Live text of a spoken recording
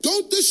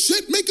Don't this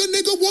shit make a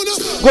nigga wanna?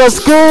 What's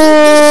good?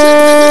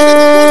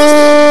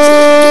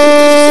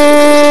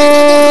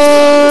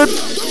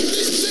 Don't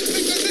this shit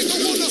make a nigga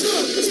wanna?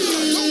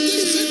 Don't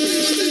this shit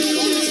make a nigga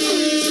wanna?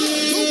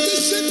 Don't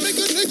this shit make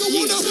a nigga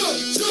wanna?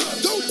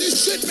 Don't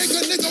this shit make a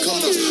nigga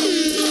wanna?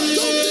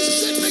 Don't this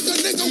shit make a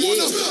nigga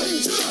wanna?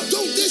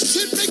 Don't this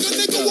shit make a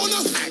nigga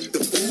wanna? Act the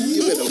fool.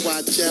 You better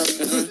watch out.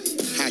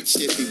 Hot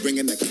shit be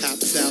bringing the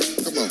cops out.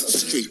 Come on,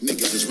 street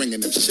niggas is ringing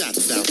them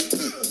shots out.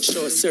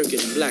 Short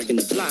circuit, blacking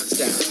the blocks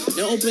out.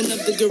 Now open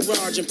up the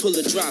garage and pull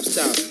the drops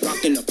out.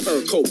 Rocking the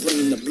fur coat,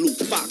 bringing the blue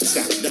fox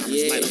out.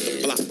 Diamonds light up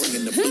the block,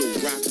 bringing the blue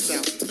rocks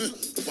out.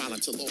 While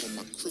until all of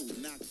my crew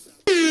knocks out.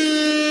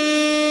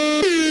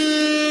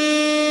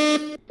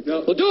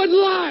 No, we'll do it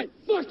live.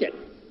 Fuck it.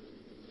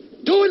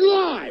 Do it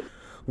live.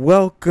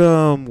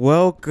 Welcome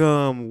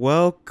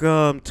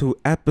to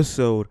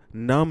episode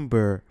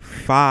number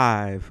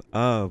 5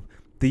 of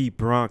the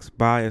Bronx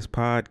Bias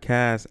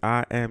Podcast.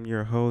 I am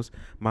your host.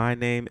 My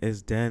name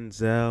is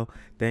Denzel.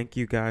 Thank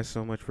you guys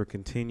so much for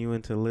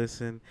continuing to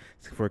listen,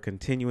 for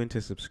continuing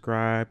to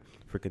subscribe,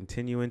 for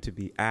continuing to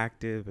be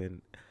active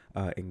and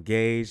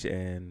engaged,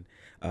 and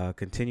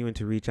continuing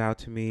to reach out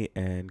to me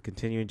and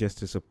continuing just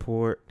to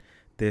support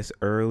this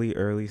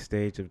early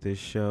stage of this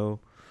show.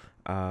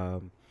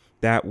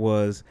 That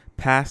was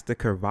Past the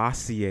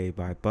Crevassier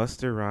by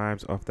Busta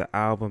Rhymes off the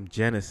album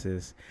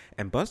Genesis.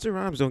 And Busta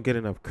Rhymes don't get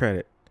enough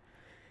credit.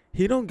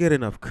 He don't get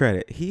enough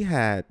credit.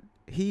 I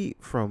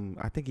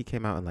think he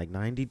came out in like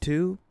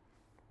 92.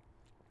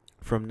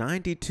 From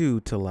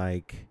 92 to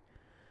like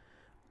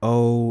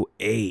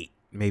 08,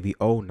 maybe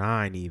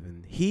 09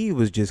 even. He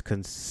was just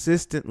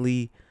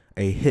consistently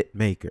a hit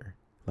maker.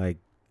 Like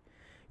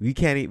we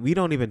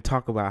don't even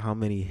talk about how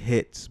many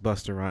hits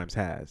Busta Rhymes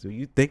has. When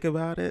you think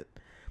about it,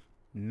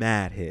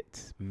 mad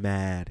hits.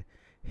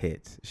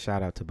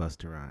 Shout out to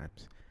Busta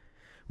Rhymes.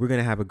 We're going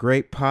to have a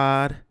great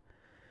pod.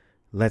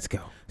 Let's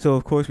go. So,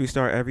 of course, we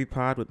start every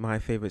pod with my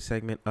favorite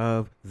segment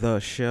of the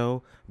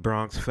show,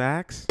 Bronx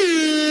Facts.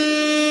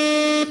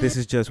 This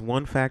is just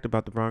one fact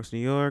about the Bronx, New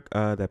York,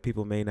 that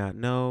people may not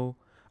know,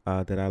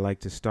 that I like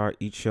to start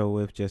each show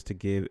with just to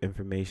give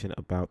information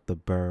about the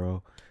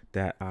borough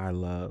that I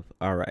love.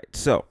 All right.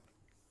 So,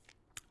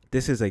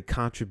 this is a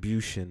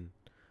contribution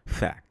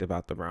fact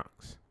about the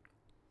Bronx.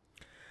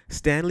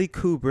 Stanley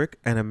Kubrick,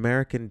 an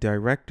American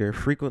director,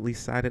 frequently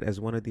cited as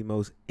one of the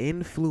most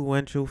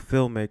influential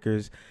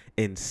filmmakers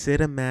in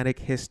cinematic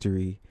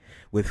history,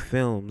 with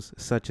films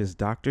such as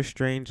Doctor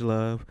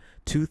Strangelove,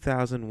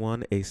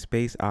 2001: A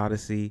Space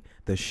Odyssey,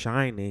 The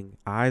Shining,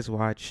 Eyes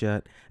Wide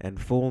Shut, and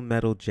Full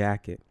Metal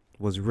Jacket,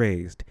 was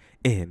raised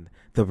in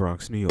the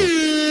Bronx, New York.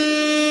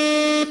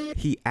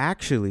 He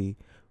actually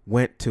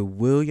went to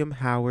William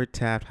Howard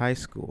Taft High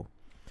School.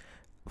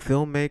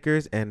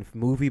 Filmmakers and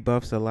movie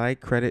buffs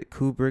alike credit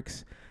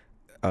Kubrick's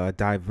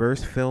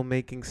diverse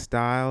filmmaking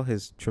style,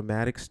 his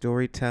dramatic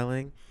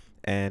storytelling,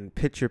 and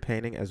picture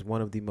painting as one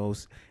of the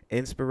most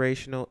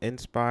inspirational,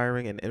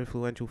 inspiring, and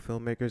influential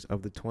filmmakers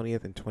of the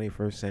 20th and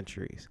 21st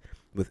centuries,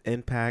 with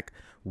impact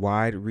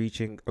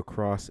wide-reaching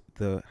across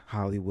the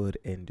Hollywood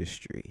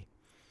industry.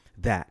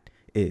 That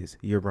is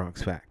your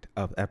Bronx Fact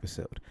of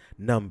episode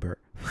number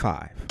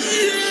 5.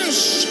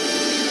 Yes!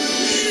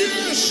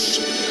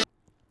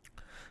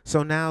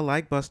 So now,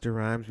 like Busta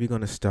Rhymes, we're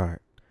going to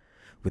start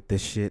with the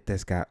shit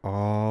that's got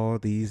all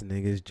these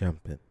niggas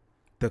jumping.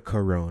 The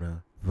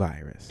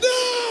coronavirus.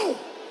 No!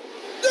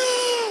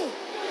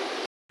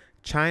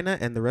 China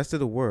and the rest of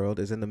the world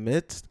is in the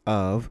midst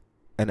of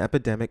an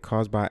epidemic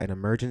caused by an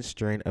emergent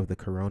strain of the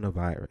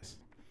coronavirus.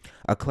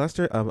 A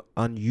cluster of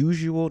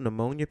unusual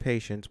pneumonia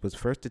patients was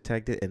first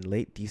detected in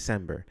late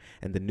December,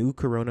 and the new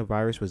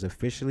coronavirus was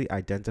officially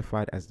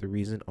identified as the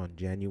reason on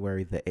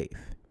January the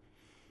 8th.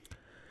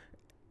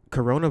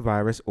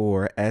 Coronavirus,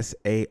 or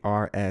SARS-CoV,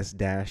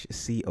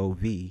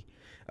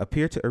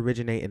 appear to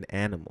originate in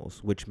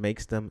animals, which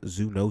makes them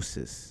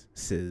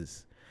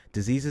zoonoses,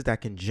 diseases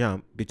that can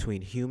jump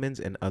between humans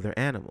and other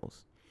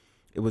animals.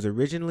 It was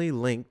originally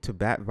linked to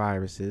bat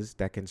viruses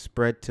that can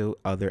spread to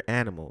other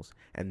animals,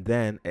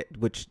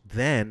 which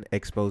then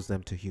expose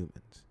them to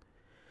humans.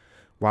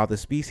 While the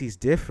species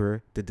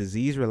differ, the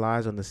disease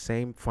relies on the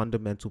same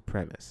fundamental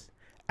premise: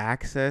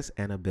 access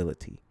and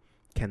ability.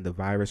 Can the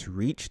virus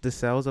reach the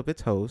cells of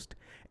its host?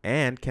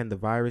 And can the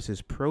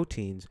virus's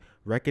proteins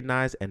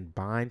recognize and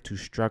bind to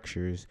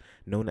structures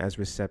known as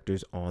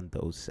receptors on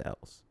those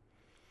cells?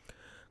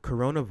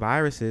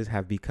 Coronaviruses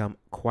have become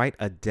quite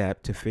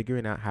adept to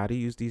figuring out how to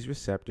use these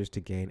receptors to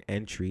gain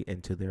entry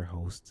into their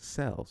host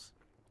cells.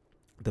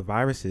 The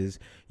viruses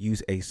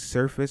use a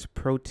surface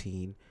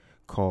protein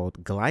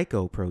called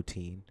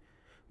glycoprotein,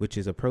 which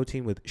is a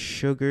protein with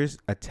sugars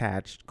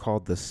attached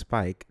called the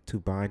spike, to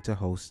bind to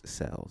host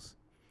cells.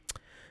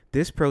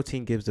 This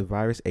protein gives the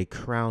virus a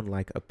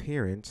crown-like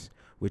appearance,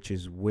 which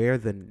is where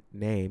the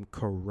name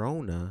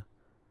corona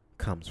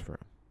comes from.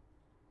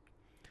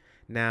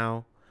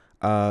 Now,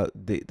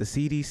 the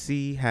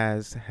CDC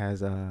has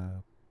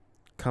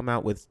come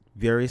out with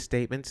various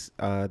statements.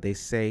 They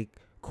say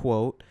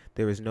quote,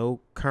 there is no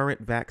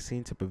current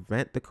vaccine to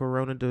prevent the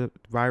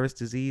coronavirus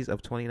disease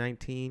of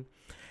 2019,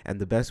 and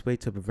the best way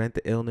to prevent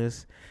the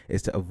illness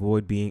is to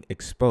avoid being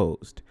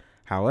exposed.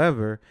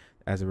 However,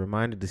 as a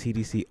reminder, the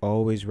CDC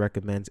always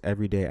recommends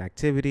everyday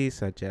activities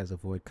such as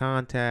avoid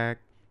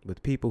contact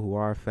with people who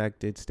are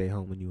affected, stay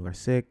home when you are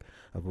sick,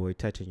 avoid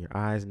touching your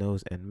eyes,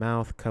 nose, and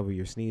mouth, cover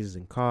your sneezes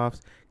and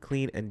coughs,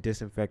 clean and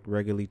disinfect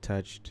regularly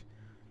touched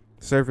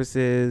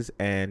surfaces,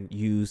 and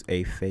use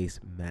a face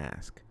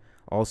mask.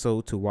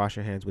 Also, to wash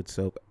your hands with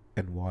soap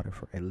and water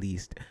for at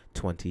least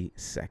 20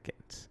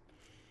 seconds.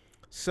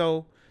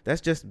 So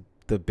that's just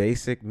the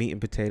basic meat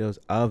and potatoes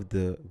of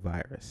the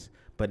virus.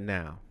 But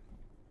now,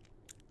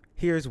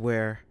 here's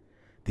where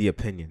the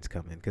opinions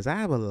come in, because I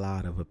have a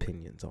lot of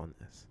opinions on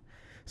this.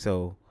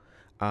 So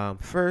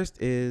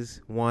first is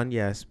one,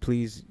 yes,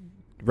 please,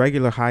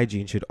 regular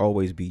hygiene should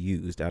always be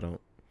used. I don't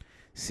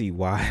see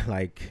why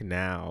like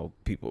now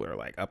people are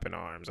like up in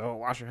arms. Oh,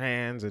 wash your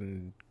hands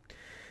and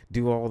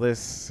do all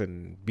this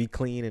and be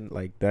clean, and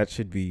like that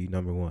should be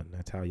number one.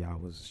 That's how y'all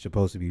was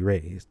supposed to be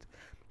raised.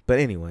 But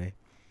anyway,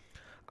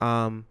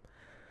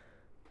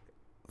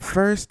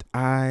 first,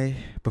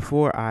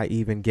 before I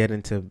even get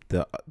into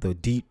the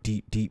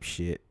deep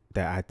shit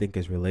that I think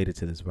is related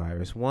to this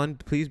virus, one,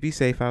 please be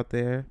safe out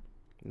there.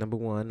 Number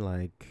one,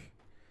 like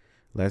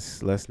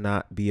let's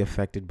not be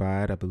affected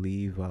by it. I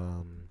believe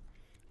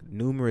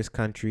numerous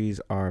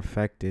countries are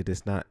affected.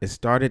 It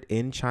started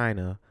in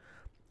China,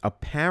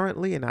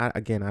 apparently, and I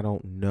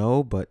don't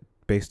know, but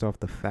based off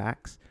the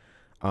facts,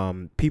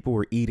 people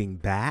were eating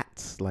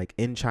bats. Like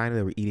in China,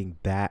 they were eating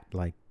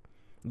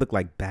looked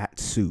like bat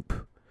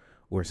soup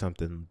or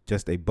something,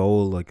 just a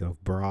bowl like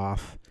of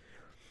broth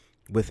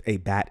with a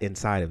bat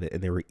inside of it,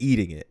 and they were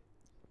eating it.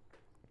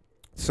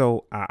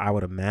 So I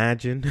would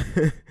imagine,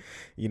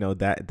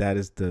 that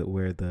is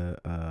where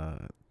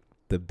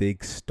the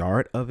big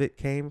start of it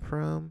came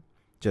from.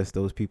 Just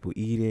those people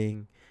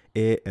eating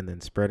it and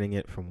then spreading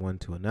it from one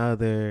to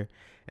another,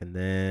 and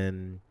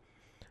then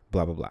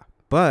blah blah blah.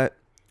 But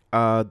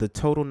the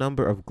total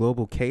number of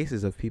global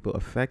cases of people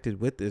affected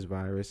with this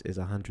virus is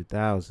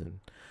 100,000,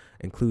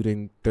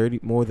 including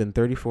more than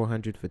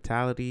 3,400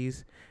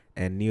 fatalities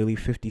and nearly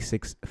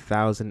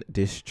 56,000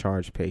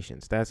 discharged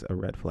patients. That's a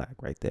red flag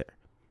right there.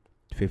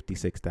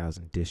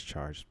 56,000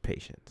 discharged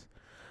patients.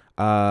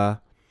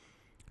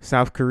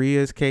 South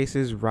Korea's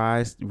cases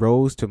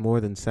rose to more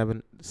than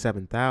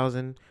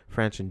 7,000.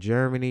 France and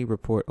Germany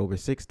report over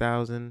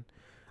 6,000.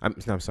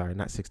 I'm sorry,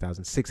 not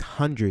 6,000,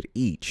 600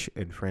 each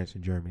in France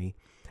and Germany.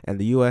 And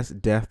the U.S.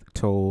 death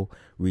toll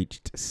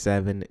reached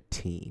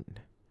 17.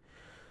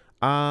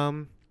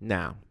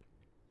 Now,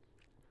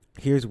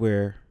 here's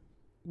where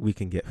we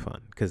can get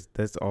fun, because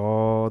that's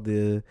all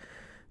the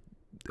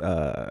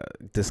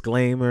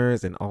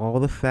disclaimers and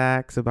all the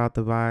facts about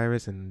the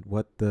virus and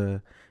what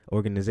the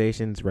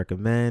organizations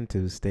recommend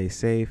to stay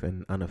safe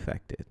and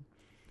unaffected.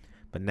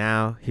 But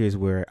now here's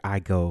where I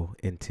go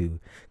into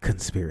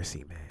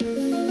conspiracy man.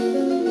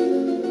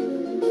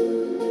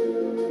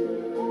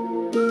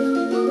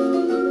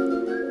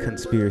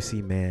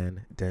 Conspiracy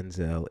man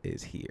Denzel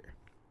is here.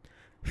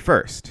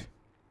 First,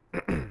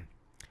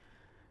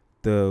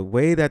 the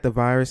way that the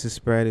virus is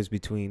spread is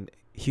between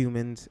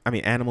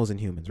animals and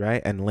humans,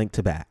 right? And linked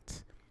to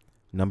bats.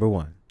 Number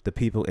one, the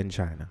people in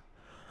China.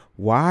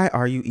 Why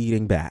are you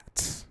eating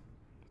bats?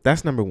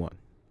 That's number one.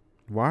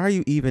 Why are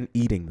you even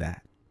eating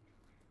that?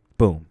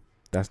 Boom.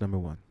 That's number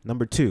one.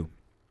 Number two,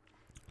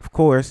 of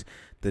course,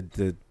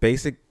 the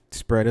basic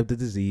spread of the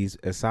disease,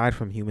 aside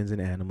from humans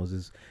and animals,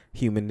 is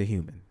human to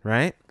human,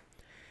 right?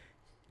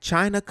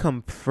 China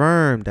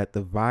confirmed that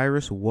the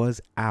virus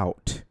was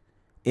out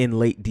in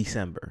late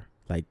December.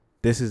 Like,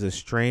 this is a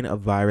strain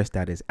of virus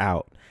that is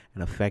out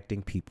and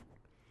affecting people.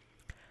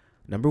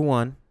 Number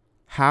one,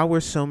 how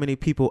were so many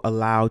people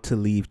allowed to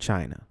leave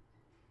China?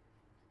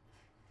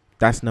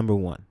 That's number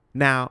one.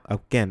 Now,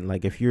 again,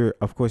 like if you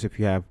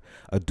have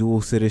a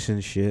dual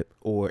citizenship,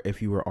 or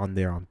if you were on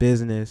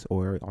business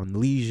or on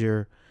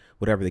leisure,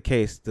 whatever the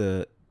case,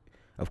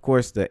 of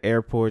course, the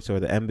airports or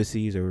the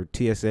embassies or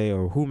TSA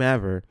or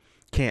whomever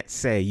can't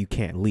say you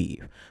can't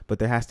leave. But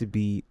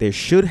there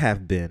should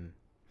have been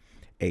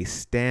a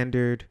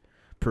standard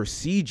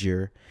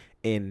procedure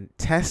in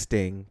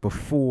testing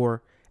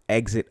before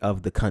exit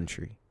of the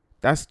country.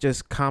 That's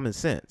just common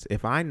sense.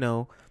 If I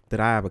know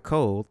that I have a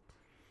cold,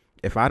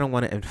 if I don't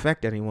want to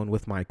infect anyone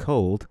with my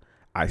cold,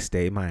 I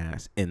stay my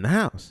ass in the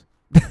house.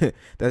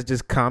 That's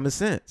just common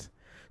sense.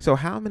 So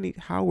how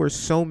were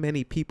so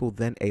many people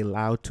then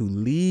allowed to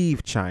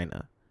leave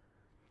China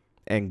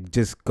and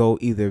just go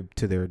either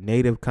to their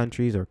native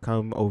countries or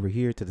come over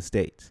here to the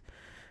States?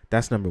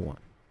 That's number one.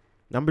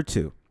 Number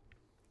two,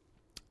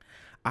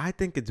 I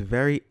think it's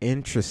very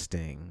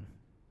interesting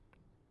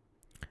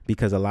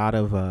because a lot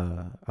of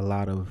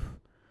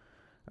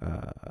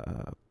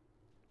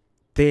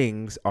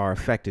things are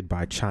affected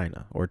by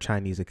China or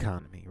Chinese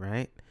economy,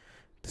 right?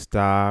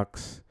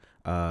 Stocks,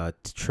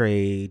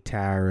 trade,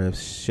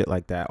 tariffs, shit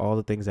like that. All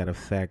the things that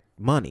affect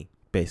money,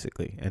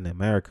 basically. In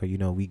America,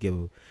 we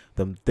give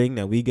the thing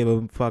that we give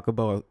a fuck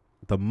about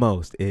the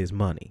most is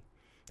money.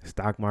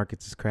 Stock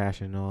markets is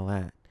crashing and all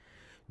that.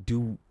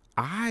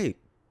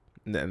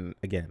 Then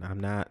again, I'm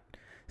not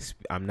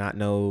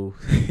no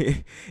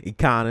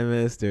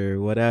economist or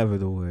whatever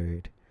the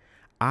word.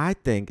 I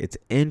think it's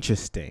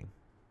interesting.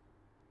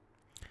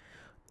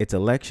 It's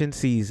election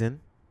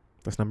season.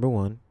 That's number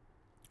one.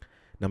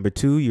 Number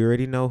two, you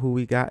already know who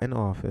we got in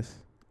office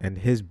and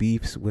his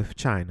beefs with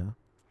China.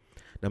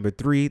 Number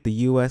three, the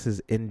U.S.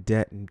 is in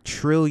debt in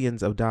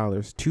trillions of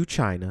dollars to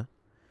China.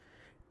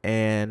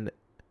 And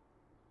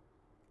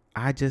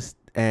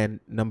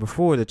number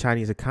four, the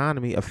Chinese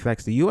economy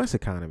affects the U.S.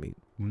 economy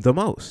the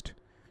most.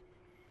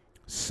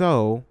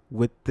 So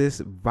with this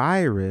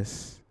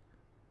virus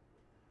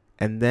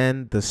and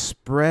then the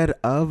spread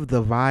of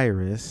the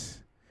virus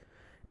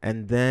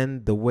and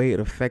then the way it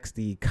affects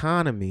the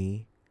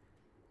economy,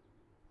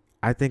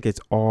 I think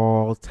it's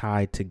all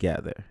tied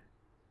together.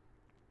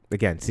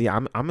 Again, see,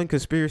 I'm in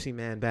conspiracy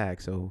man bag,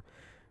 so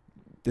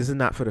this is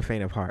not for the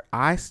faint of heart.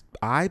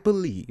 I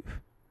believe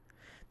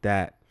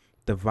that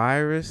the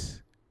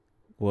virus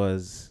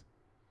was,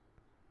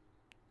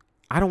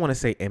 I don't want to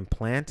say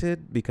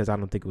implanted because I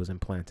don't think it was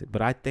implanted,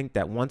 but I think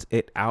that once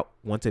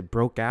it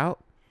broke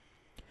out,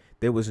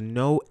 there was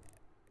no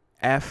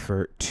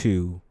effort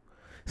to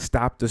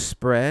stop the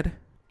spread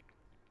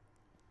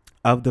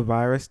of the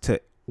virus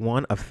to,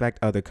 one, affect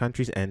other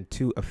countries and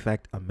two,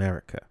 affect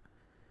America.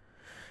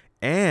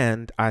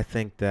 And I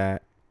think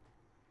that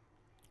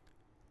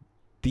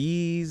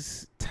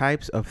these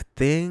types of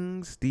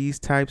things, these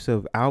types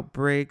of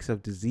outbreaks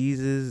of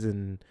diseases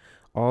and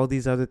all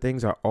these other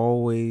things are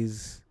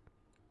always,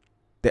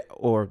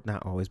 or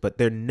not always, but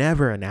they're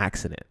never an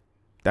accident.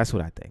 That's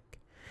what I think.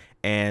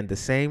 And the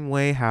same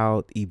way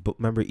how,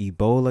 remember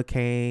Ebola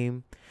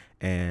came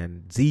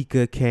and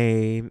Zika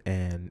came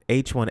and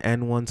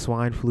H1N1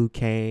 swine flu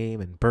came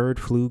and bird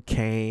flu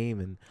came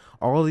and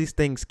all these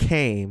things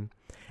came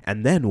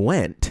and then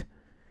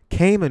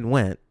came and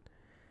went.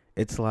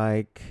 It's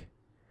like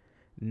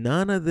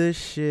none of this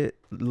shit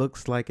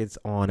looks like it's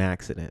on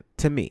accident,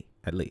 to me,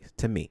 at least,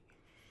 to me.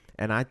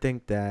 And I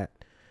think that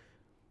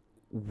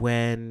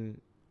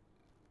when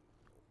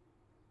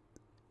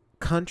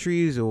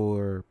countries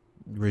or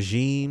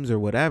regimes or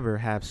whatever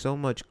have so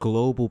much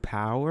global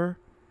power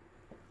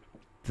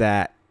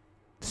that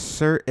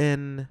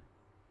certain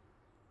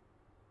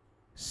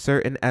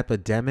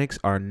epidemics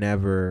are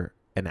never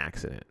an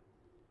accident,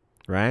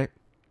 right?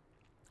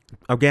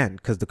 Again,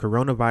 because the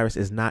coronavirus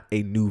is not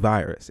a new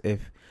virus.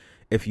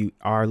 If you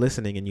are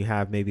listening and you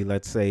have maybe,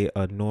 let's say,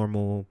 a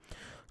normal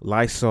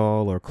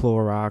Lysol or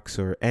Clorox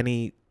or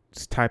any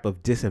type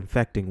of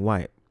disinfecting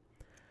wipe,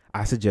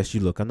 I suggest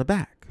you look on the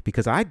back,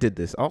 because I did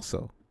this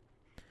also.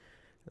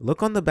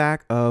 Look on the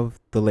back of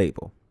the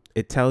label.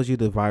 It tells you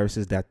the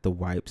viruses that the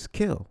wipes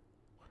kill.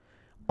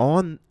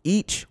 On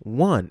each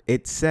one,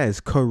 it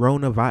says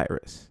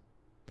coronavirus.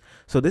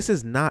 So this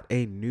is not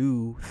a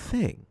new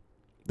thing.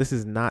 This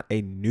is not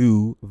a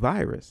new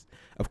virus.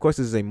 Of course,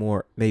 this is a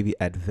more maybe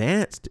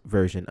advanced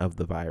version of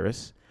the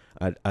virus,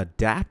 an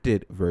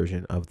adapted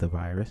version of the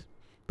virus,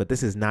 but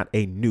this is not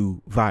a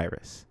new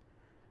virus,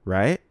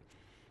 right?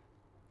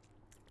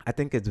 I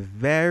think it's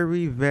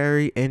very,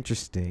 very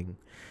interesting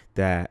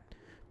that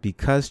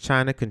because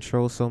China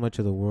controls so much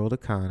of the world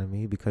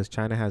economy, because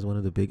China has one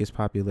of the biggest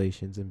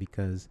populations, and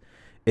because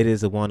it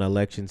is a one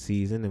election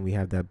season and we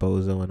have that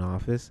bozo in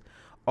office,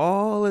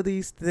 all of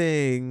these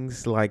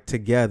things like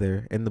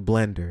together in the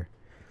blender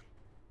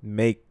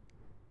make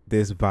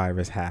this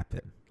virus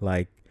happen.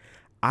 Like,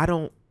 I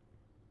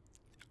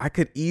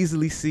could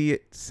easily see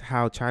it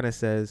how China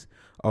says,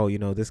 oh,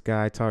 this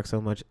guy talks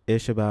so much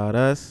ish about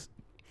us.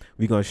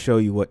 We're going to show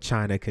you what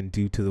China can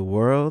do to the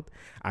world.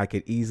 I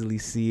could easily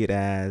see it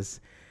as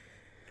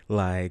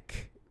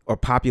like a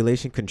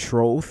population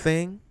control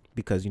thing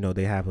because,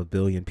 they have 1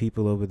 billion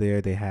people over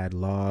there. They had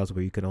laws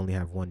where you could only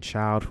have one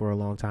child for a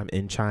long time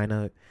in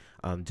China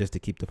just to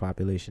keep the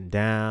population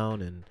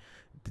down. And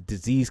the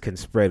disease can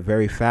spread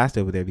very fast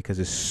over there because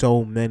there's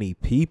so many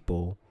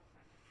people.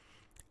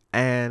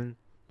 And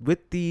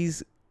with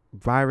these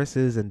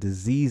viruses and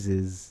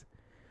diseases,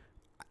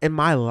 in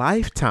my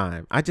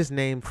lifetime, I just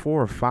named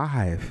 4 or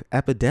 5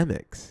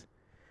 epidemics.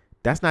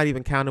 That's not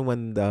even counting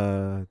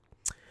when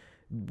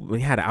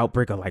we had an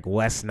outbreak of like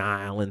West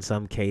Nile in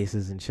some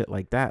cases and shit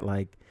like that.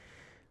 Like,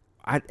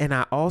 I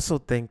also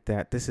think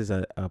that this is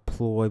a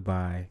ploy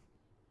by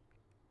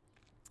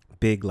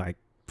big like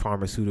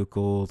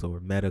pharmaceuticals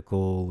or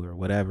medical or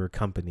whatever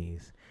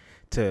companies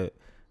to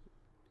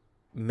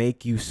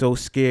make you so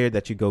scared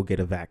that you go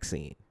get a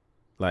vaccine.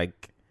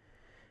 Like,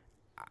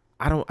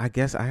 I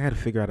guess I had to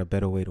figure out a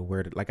better way to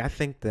word it. Like, I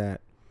think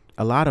that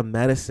a lot of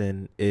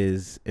medicine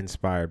is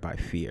inspired by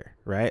fear,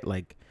 right?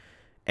 Like,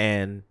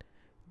 and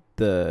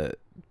the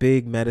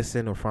big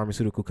medicine or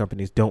pharmaceutical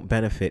companies don't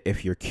benefit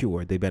if you're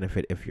cured. They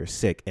benefit if you're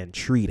sick and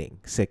treating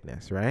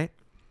sickness, right?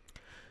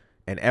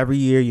 And every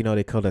year,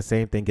 they call the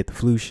same thing, get the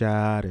flu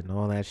shot and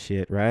all that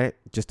shit, right?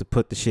 Just to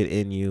put the shit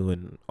in you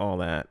and all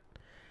that.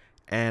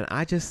 And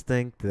I just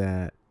think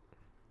that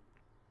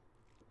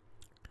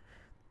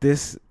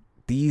these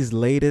these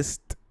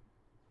latest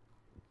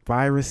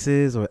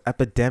viruses or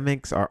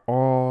epidemics are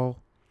all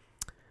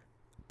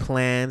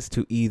plans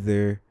to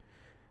either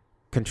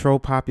control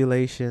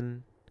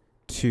population,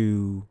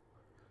 to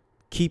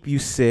keep you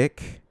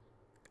sick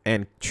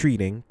and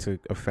treating to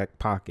affect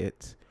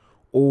pockets,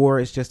 or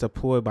it's just a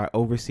ploy by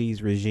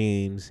overseas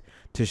regimes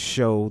to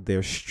show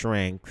their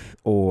strength,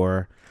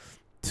 or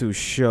to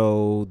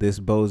show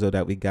this bozo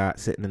that we got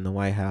sitting in the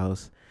White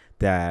House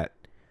that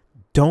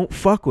don't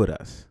fuck with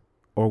us,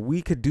 or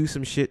we could do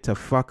some shit to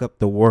fuck up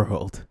the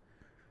world.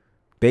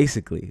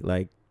 Basically,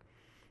 like,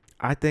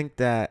 I think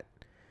that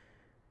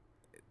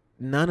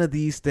none of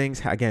these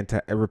things, again,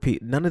 to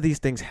repeat, none of these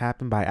things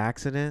happen by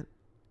accident.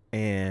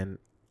 And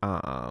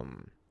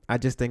I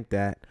just think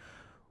that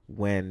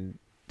when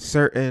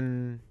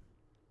certain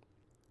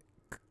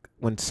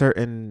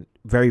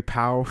very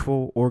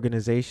powerful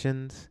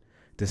organizations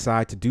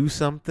decide to do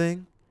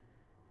something,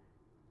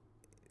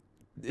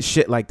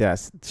 shit like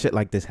this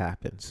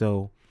happens.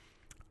 So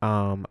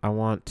I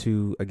want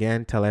to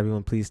again tell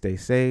everyone, please stay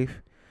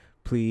safe.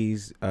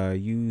 Please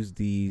use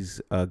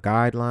these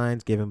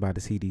guidelines given by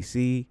the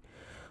CDC,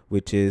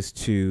 which is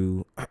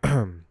to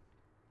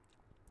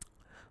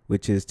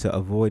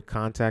avoid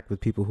contact with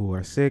people who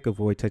are sick,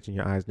 avoid touching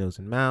your eyes, nose,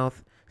 and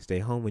mouth. Stay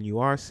home when you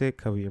are sick.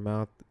 Cover your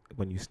mouth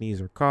when you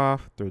sneeze or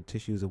cough. Throw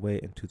tissues away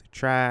into the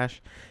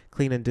trash.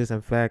 Clean and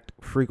disinfect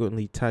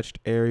frequently touched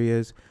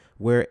areas.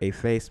 Wear a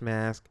face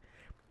mask.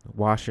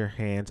 Wash your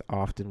hands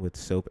often with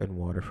soap and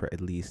water for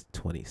at least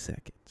 20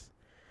 seconds.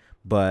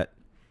 But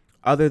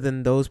other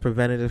than those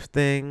preventative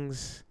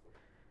things,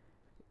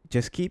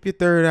 just keep your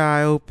third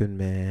eye open,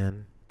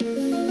 man.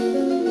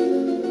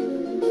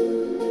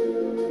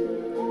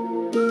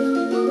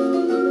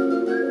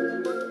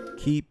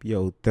 Keep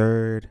your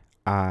third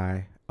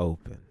eye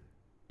open.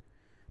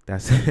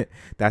 That's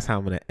how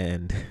I'm gonna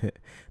end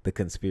the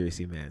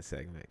Conspiracy Man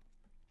segment.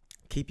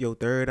 Keep your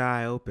third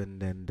eye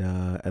open, and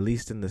at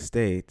least in the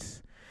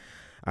States,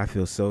 I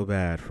feel so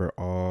bad for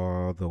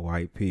all the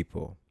white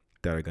people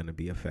that are gonna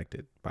be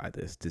affected by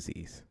this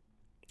disease.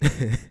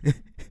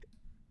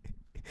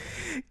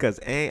 Cause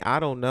I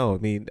don't know. I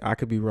mean, I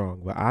could be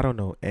wrong, but I don't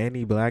know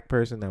any black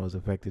person that was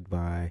affected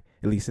by,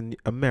 at least in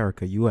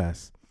America,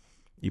 U.S.,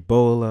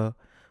 Ebola,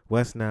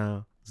 West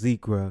Nile,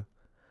 Zika,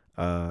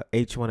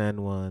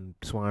 H1N1,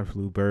 swine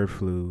flu, bird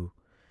flu.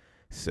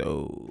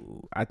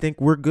 So I think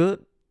we're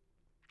good.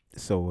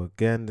 So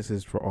again, this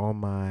is for all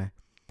my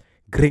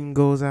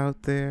gringos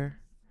out there.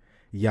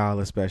 Y'all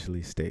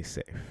especially stay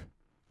safe.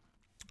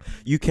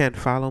 You can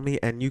follow me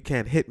and you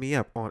can hit me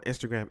up on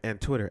Instagram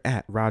and Twitter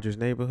at Rogers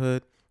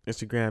Neighborhood.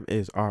 Instagram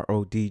is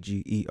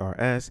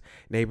RODGERS,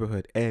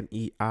 Neighborhood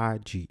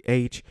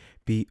NEIGHBORHOOD.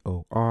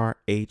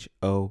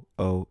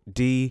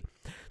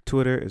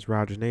 Twitter is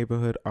Rogers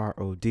Neighborhood,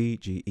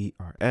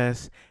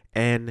 RODGERS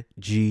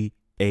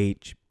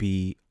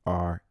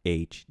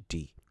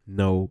NGHBRHD.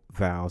 No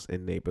vowels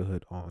in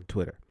neighborhood on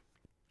Twitter.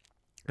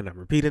 And I'm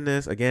repeating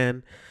this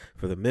again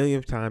for the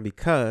millionth time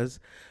because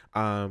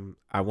I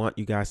want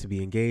you guys to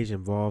be engaged,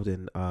 involved,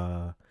 and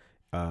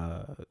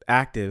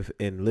active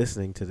in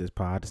listening to this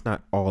pod. It's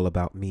not all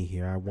about me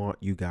here. I want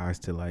you guys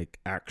to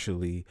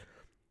actually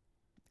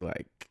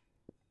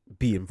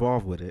be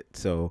involved with it.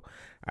 So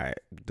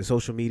the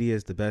social media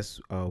is the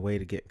best way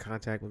to get in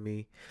contact with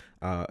me.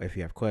 If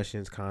you have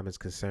questions, comments,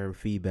 concern,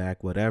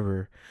 feedback,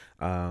 whatever.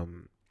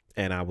 And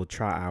I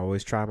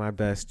always try my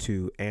best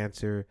to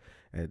answer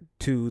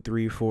 2,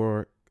 3,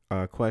 4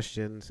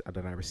 questions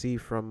that I receive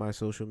from my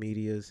social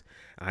medias.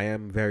 I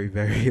am very,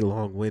 very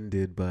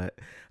long-winded, but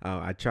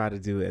I try to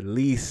do at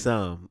least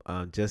some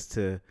just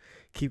to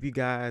keep you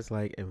guys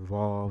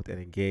involved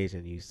and engaged.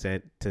 And you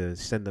send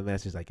the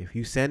message, if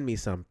you send me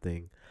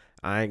something,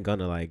 I ain't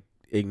gonna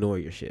ignore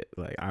your shit.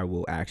 I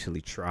will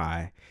actually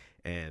try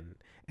and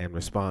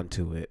respond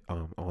to it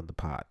on the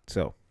pod.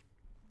 So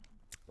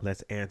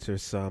let's answer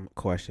some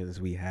questions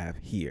we have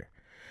here.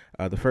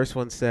 The first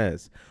one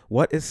says,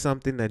 what is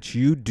something that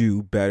you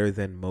do better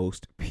than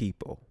most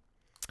people?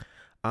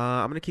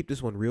 I'm going to keep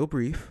this one real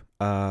brief.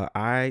 What do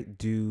I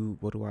do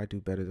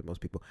better than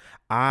most people?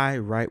 I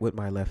write with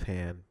my left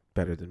hand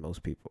better than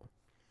most people.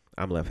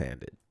 I'm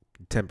left-handed.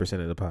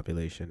 10% of the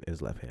population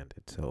is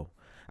left-handed. So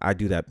I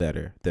do that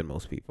better than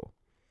most people.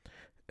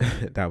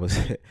 That's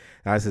the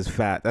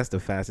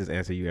fastest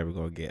answer you ever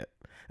going to get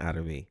out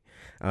of me.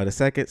 The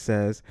second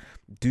says,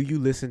 do you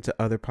listen to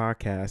other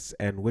podcasts,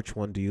 and which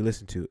one do you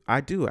listen to? I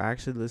do. I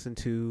actually listen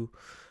to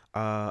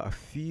a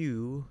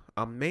few,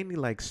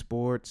 mainly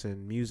sports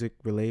and music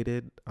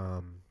related.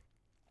 I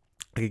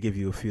could give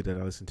you a few that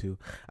I listen to.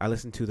 I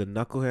listen to the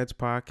Knuckleheads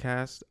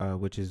podcast,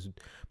 which is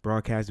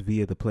broadcast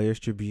via the Players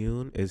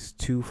Tribune. It's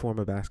 2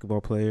 former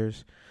basketball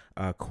players,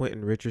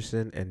 Quentin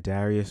Richardson and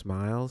Darius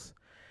Miles.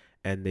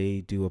 And they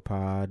do a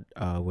pod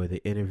where they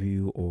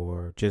interview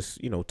or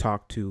just,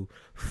 talk to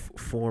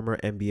former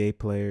NBA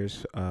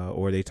players,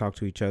 or they talk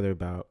to each other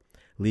about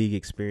league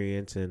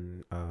experience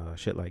and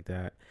shit like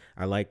that.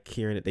 I like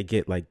hearing it. They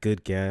get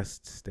good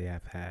guests. They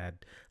have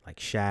had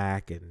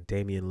Shaq and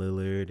Damian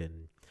Lillard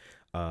and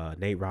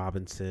Nate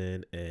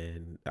Robinson,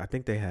 and I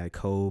think they had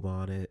Kobe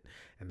on it,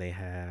 and they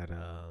had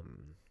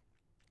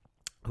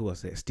who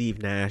else? There?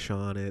 Steve Nash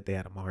on it. They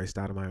had Amari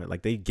Stoudemire.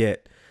 Like they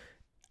get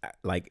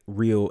like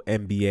real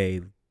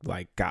NBA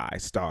like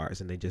guys,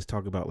 stars, and they just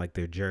talk about like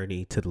their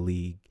journey to the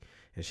league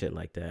and shit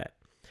like that.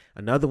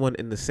 Another one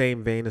in the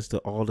same vein is the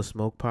All the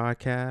Smoke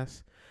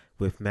podcast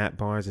with Matt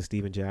Barnes and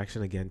Steven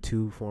Jackson. Again,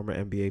 two former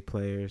NBA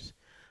players.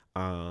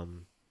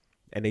 And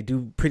they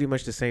do pretty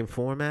much the same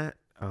format.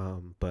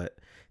 But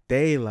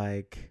they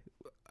like,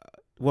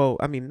 well,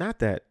 I mean, not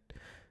that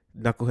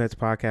Knuckleheads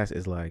podcast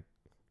is like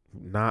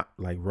not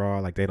like raw,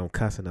 like they don't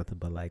cuss or nothing,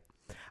 but like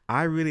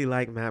I really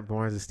like Matt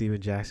Barnes and Steven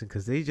Jackson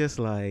because they just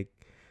like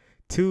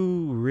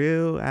two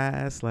real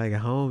ass like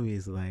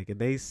homies, like, and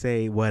they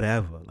say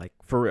whatever, like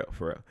for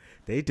real.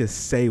 They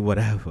just say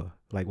whatever,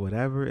 like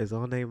whatever is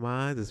on their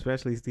minds,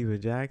 especially Steven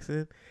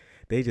Jackson.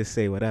 They just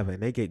say whatever,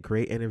 and they get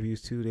great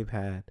interviews too. They've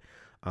had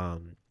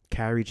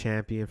Kyrie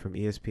Champion from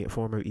ESPN,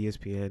 former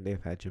ESPN.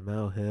 They've had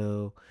Jamel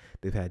Hill.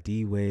 They've had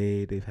D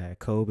Wade. They've had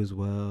Kobe as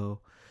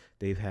well.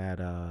 They've had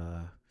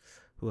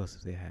who else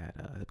have they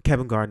had?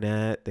 Kevin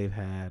Garnett. They've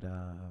had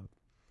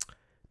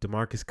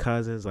DeMarcus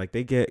Cousins. Like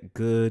they get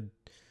good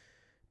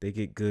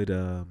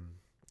people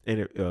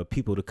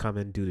to come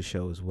and do the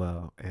show as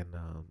well. And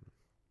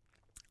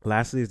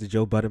lastly is the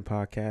Joe Budden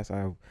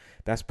podcast.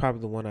 That's probably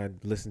the one I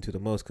listen to the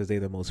most because they're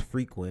the most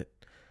frequent.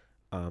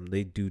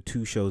 They do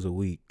 2 shows a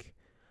week.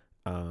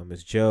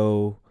 It's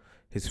Joe,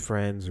 his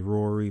friends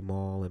Rory,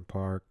 Maul, and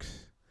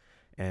Parks,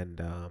 and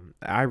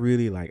I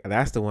really like.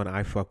 That's the one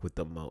I fuck with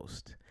the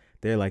most.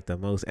 They're like the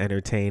most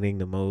entertaining.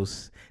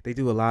 They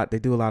do a lot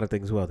of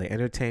things well. They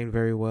entertain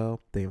very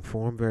well. They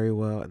inform very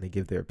well, and they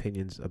give their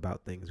opinions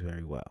about things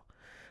very well.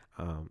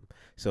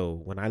 So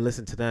when I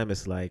listen to them,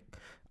 it's like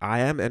I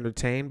am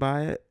entertained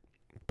by it,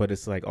 but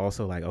it's like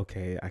also like,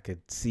 okay, I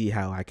could see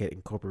how I could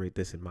incorporate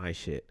this in my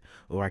shit,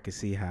 or I could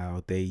see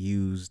how they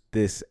use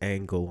this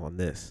angle on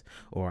this,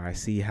 or I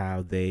see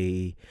how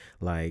they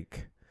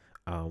like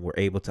were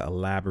able to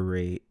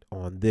elaborate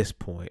on this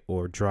point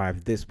or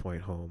drive this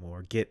point home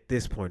or get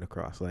this point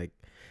across. Like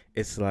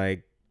it's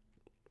like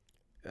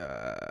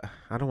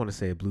I don't want to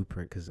say a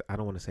blueprint because I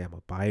don't want to say I'm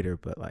a biter,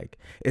 but like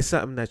it's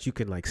something that you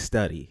can like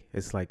study.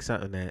 It's like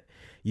something that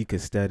you can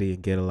study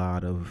and get a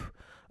lot of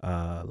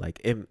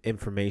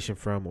information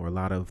from, or a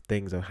lot of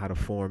things on how to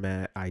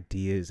format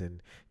ideas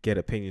and get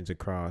opinions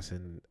across,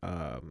 and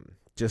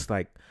just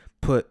like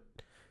put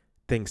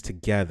things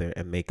together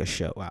and make a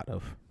show out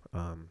of.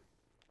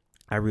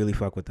 I really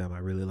fuck with them. I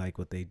really like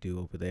what they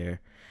do over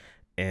there.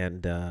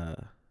 And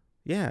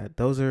yeah,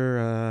 those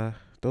are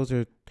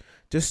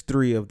just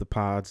 3 of the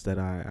pods that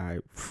I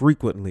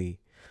frequently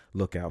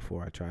look out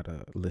for. I try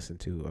to listen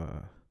to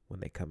when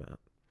they come out.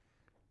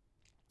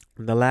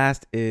 And the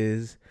last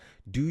is,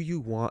 do you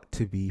want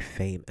to be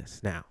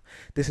famous? Now,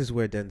 this is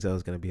where Denzel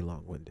is going to be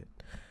long-winded.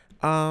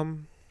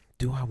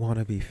 Do I want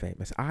to be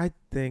famous? I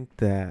think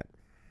that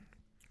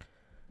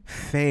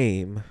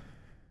fame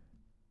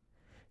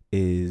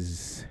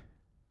is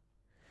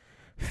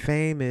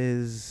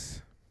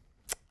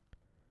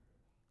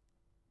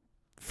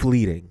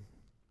fleeting.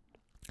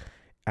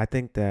 I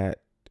think that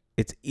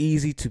it's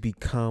easy to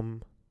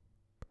become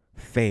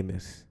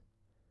famous.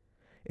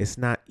 It's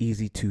not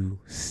easy to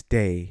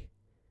stay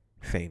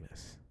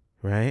famous,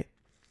 right?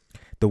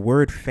 The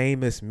word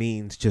famous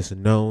means just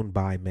known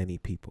by many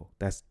people.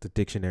 That's the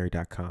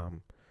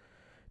dictionary.com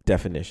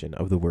definition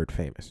of the word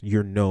famous.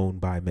 You're known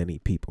by many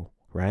people,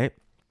 right?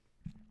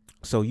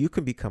 So you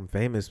can become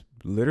famous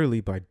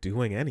literally by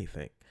doing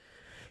anything.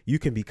 You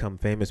can become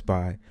famous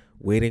by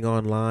waiting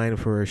online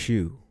for a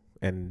shoe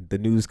and the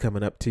news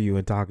coming up to you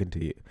and talking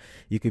to you.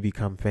 You could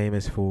become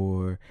famous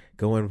for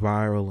going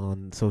viral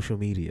on social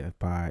media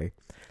by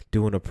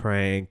doing a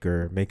prank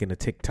or making a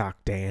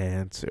TikTok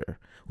dance or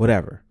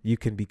whatever. You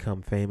can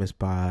become famous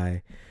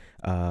by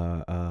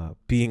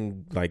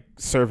being like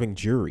serving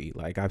jury.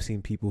 Like I've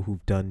seen people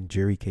who've done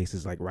jury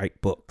cases like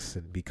write books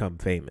and become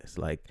famous.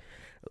 Like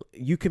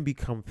you can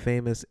become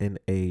famous in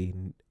a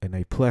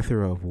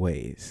plethora of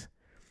ways.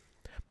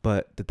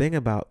 But the thing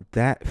about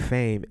that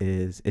fame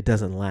is it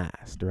doesn't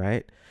last,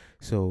 right?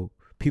 So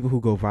people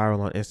who go viral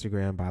on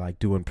Instagram by like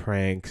doing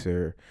pranks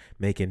or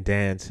making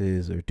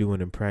dances or doing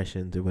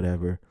impressions or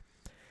whatever,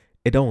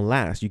 it don't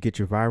last. You get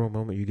your viral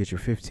moment, you get your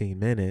 15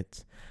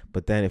 minutes,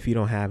 but then if you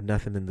don't have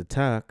nothing in the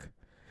tuck,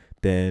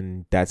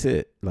 then that's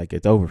it. Like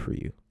it's over for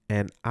you.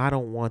 And I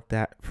don't want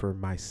that for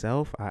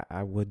myself.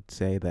 I would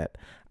say that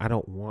I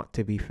don't want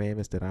to be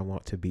famous, that I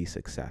want to be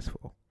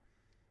successful.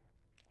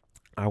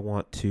 I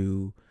want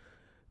to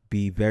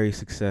be very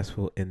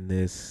successful in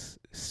this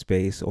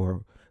space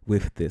or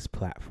with this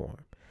platform,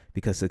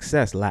 because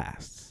success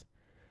lasts.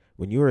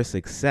 When you're a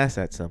success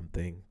at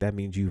something, that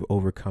means you've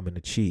overcome and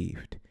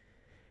achieved,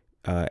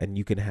 and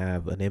you can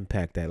have an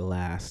impact that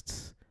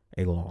lasts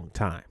a long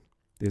time.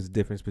 There's a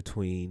difference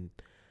between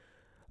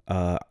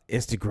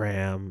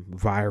Instagram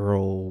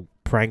viral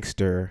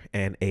prankster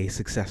and a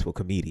successful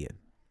comedian,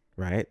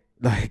 right?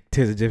 Like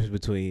there's a difference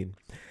between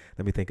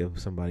Let me think of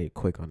somebody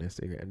quick on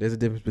Instagram. There's a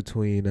difference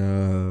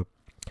between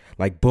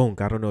like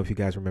Bunk. I don't know if you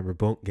guys remember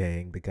Bunk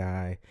Gang, the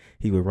guy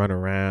he would run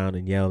around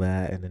and yell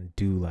at and then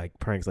do like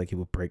pranks, like he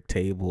would break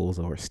tables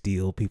or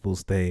steal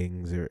people's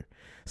things or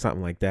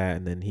something like that.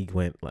 And then he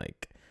went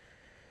like,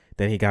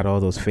 then he got all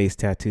those face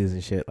tattoos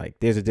and shit. Like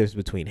there's a difference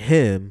between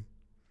him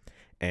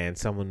and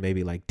someone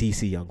maybe like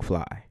DC Young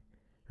Fly,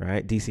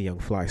 right? DC Young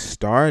Fly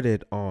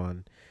started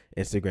on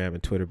Instagram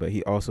and Twitter, but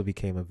he also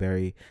became a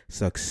very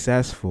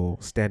successful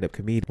stand-up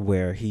comedian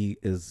where he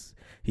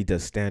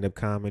does stand-up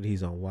comedy.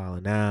 He's on Wild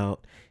 'N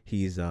Out.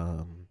 He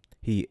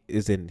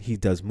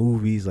does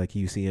movies, like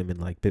you see him in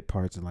like bit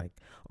parts of like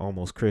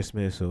Almost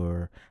Christmas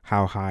or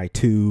How High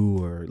 2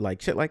 or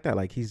like shit like that.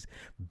 Like he's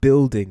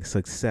building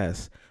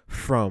success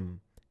from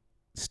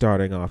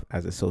starting off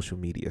as a social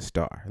media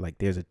star. Like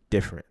there's a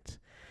difference.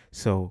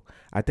 So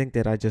I think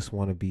that I just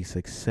want to be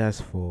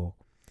successful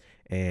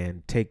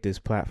and take this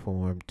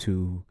platform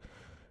to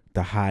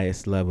the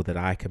highest level that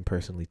I can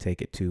personally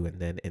take it to, and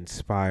then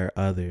inspire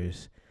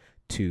others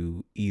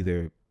to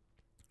either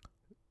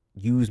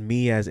use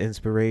me as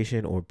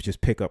inspiration or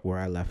just pick up where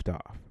I left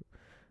off.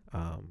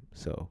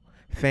 So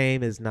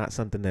fame is not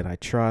something that I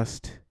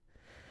trust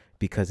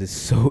because it's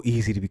so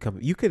easy to become.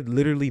 You could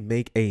literally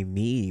make a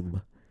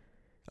meme,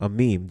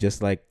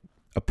 just like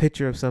a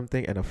picture of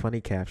something and a funny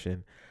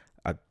caption.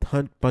 A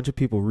bunch of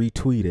people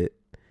retweet it,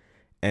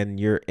 and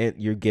you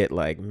get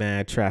like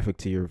mad traffic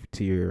to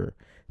your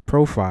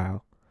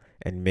profile,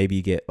 and maybe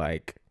you get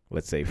like,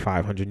 let's say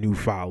 500 new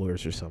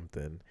followers or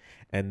something.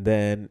 And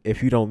then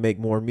if you don't make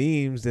more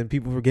memes, then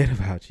people forget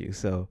about you.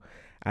 So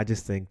I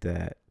just think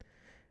that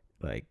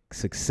like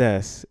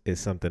success is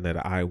something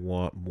that I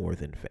want more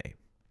than fame,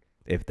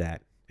 if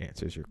that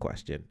answers your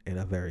question in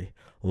a very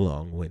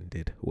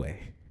long-winded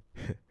way.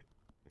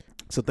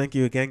 So thank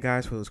you again,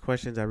 guys, for those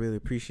questions. I really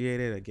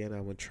appreciate it. Again, I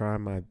will try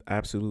my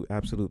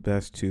absolute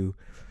best to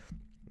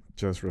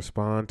just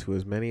respond to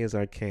as many as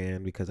I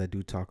can, because I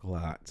do talk a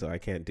lot, so I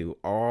can't do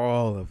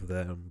all of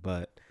them,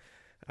 but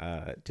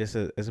just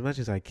as much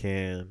as I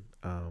can,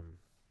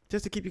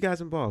 just to keep you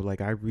guys involved. Like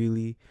I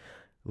really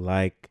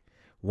like,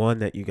 one,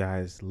 that you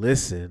guys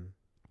listen,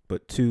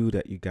 but two,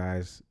 that you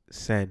guys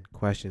send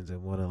questions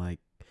and want to like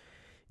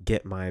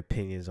get my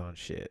opinions on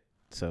shit.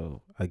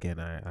 So again,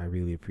 I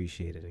really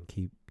appreciate it,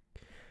 and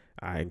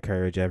I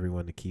encourage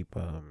everyone to keep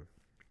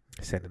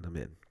sending them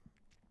in.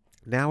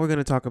 Now we're going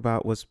to talk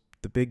about what's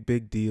the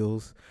big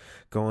deals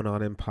going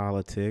on in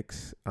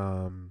politics.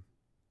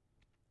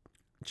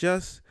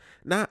 Just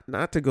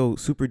not to go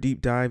super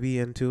deep divey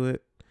into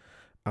it.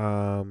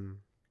 I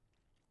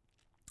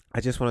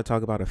just want to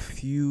talk about a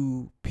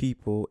few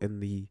people on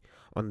the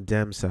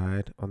Dem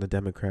side, on the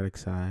Democratic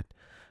side.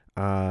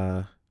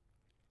 And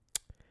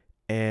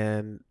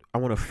I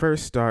want to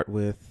first start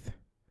with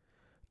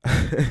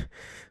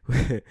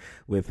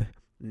with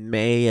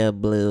Mayor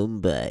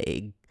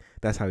Bloomberg.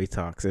 That's how he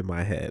talks in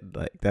my head.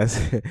 Like that's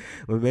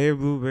when Mayor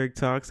Bloomberg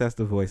talks, that's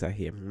the voice I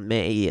hear.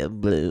 Mayor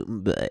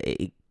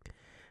Bloomberg.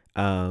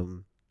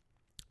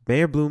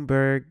 Mayor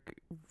Bloomberg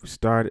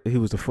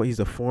he's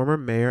a former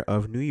mayor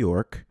of New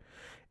York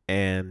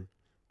and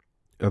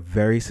a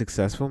very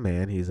successful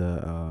man. He's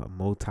a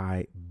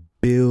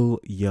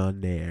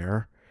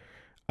multi-billionaire.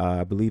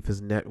 I believe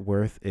his net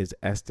worth is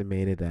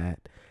estimated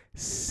at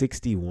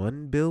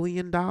 $61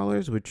 billion,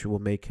 which will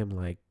make him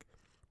like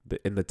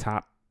in the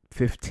top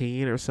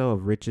 15 or so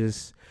of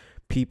richest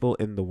people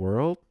in the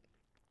world.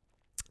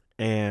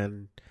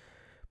 And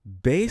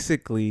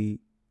basically,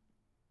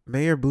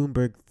 Mayor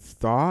Bloomberg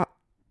thought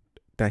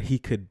that he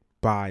could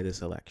buy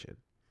this election.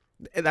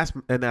 And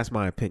that's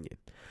my opinion.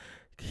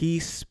 He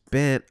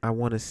spent, I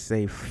want to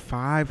say,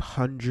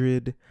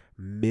 $500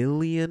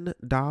 million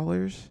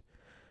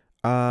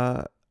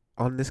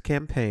on this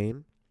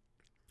campaign,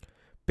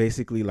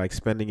 basically like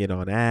spending it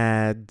on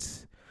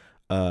ads,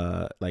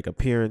 like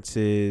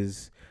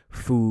appearances,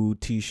 food,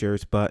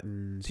 t-shirts,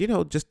 buttons,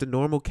 just the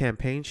normal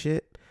campaign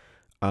shit,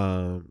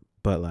 but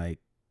like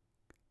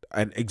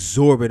an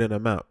exorbitant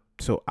amount.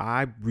 So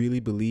I really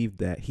believe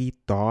that he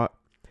thought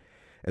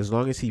as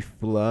long as he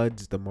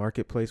floods the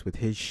marketplace with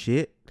his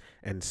shit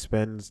and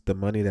spends the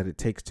money that it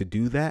takes to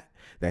do that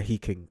he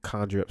can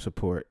conjure up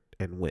support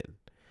and win.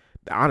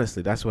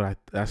 Honestly, that's what I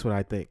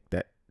think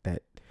that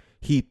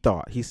he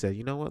thought. He said,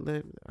 you know what,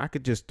 Lynn, I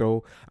could just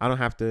throw, I don't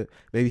have to,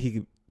 maybe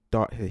he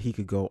thought he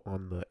could go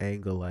on the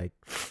angle like,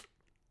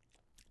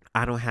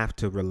 I don't have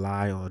to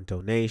rely on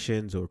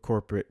donations or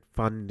corporate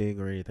funding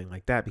or anything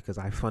like that because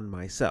I fund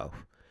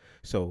myself.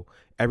 So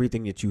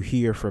everything that you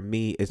hear from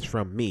me is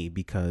from me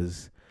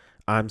because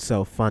I'm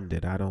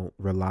self-funded. I don't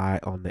rely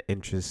on the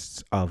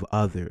interests of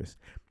others.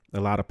 A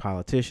lot of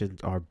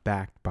politicians are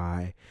backed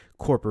by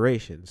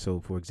corporations. So,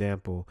 for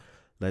example,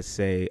 let's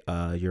say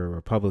you're a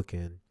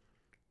Republican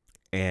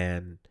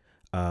and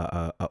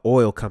a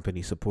oil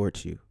company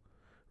supports you,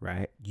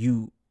 right?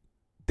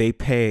 They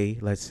pay,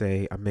 let's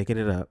say, I'm making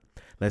it up.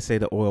 Let's say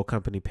the oil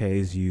company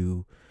pays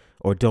you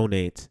or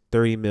donates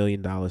 $30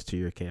 million to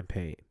your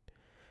campaign.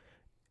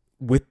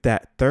 With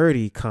that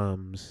 30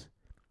 comes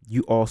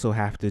you also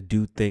have to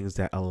do things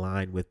that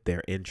align with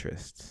their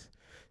interests.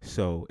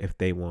 So if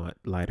they want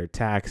lighter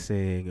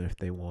taxing, or if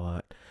they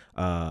want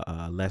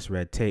less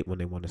red tape when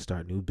they want to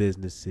start new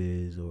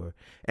businesses, or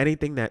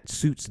anything that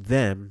suits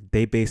them,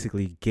 they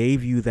basically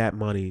gave you that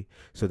money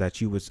so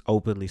that you would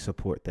openly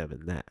support them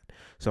in that.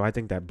 So I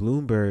think that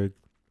Bloomberg,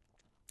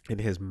 in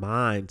his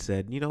mind,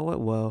 said, you know what,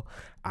 well,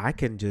 I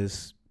can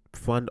just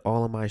fund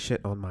all of my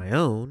shit on my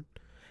own,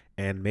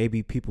 and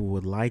maybe people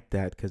would like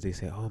that because they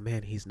say, oh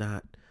man, he's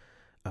not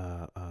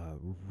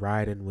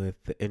riding with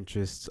the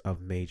interests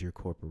of major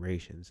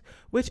corporations,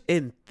 which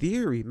in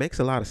theory makes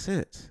a lot of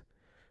sense.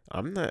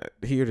 I'm not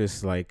here to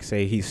like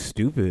say he's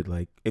stupid.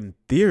 Like, in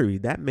theory,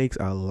 that makes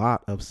a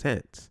lot of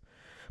sense.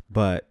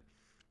 But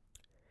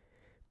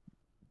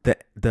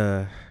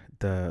the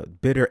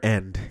bitter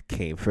end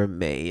came for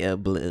Mayor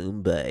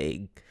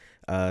Bloomberg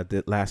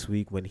last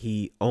week, when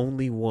he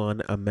only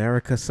won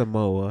America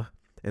Samoa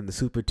in the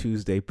Super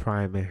Tuesday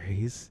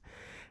primaries,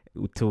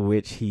 to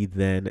which he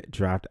then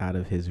dropped out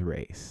of his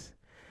race.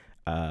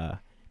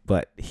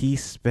 But he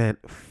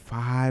spent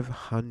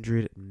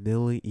 $500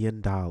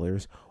 million,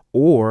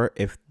 or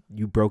if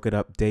you broke it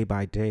up day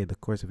by day in the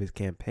course of his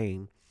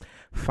campaign,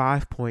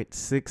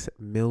 $5.6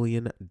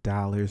 million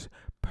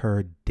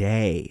per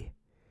day.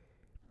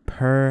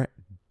 Per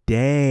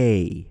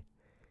day.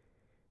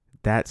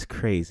 That's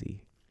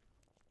crazy.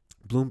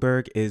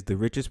 Bloomberg is the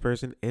richest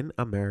person in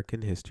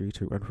American history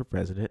to run for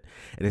president,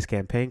 and his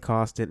campaign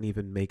costs didn't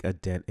even make a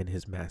dent in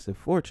his massive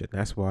fortune.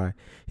 That's why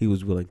he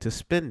was willing to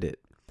spend it.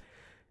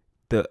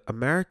 The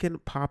American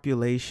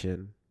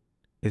population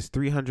is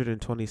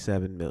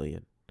 327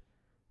 million,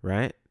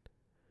 right?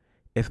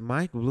 If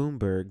Mike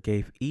Bloomberg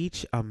gave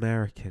each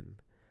American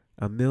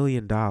 $1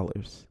 million,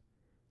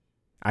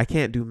 I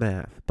can't do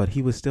math, but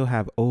he would still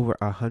have over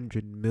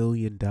 $100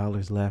 million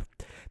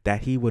left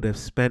that he would have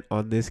spent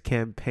on this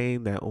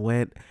campaign that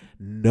went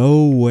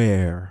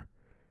nowhere.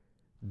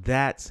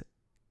 That's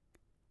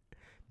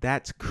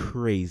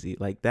crazy.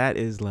 Like, that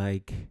is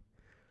like,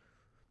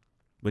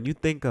 when you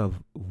think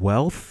of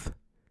wealth,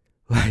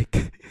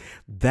 like,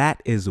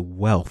 that is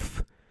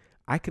wealth.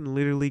 I can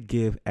literally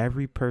give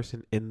every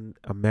person in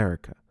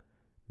America,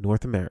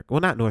 North America, well,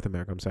 not North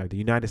America, I'm sorry, the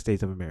United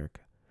States of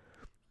America,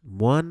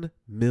 $1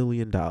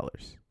 million,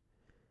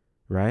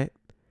 right?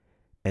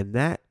 And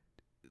that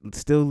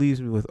still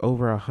leaves me with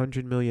over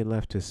 $100 million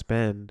left to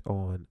spend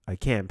on a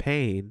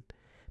campaign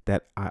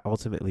that I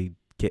ultimately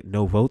get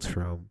no votes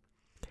from.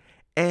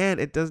 And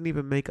it doesn't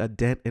even make a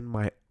dent in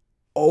my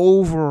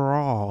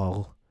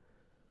overall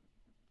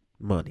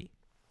money.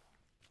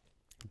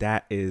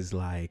 That is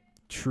like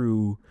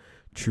true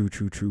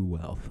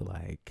wealth.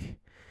 Like,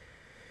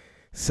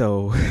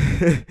 so,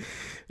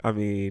 I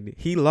mean,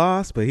 he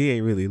lost, but he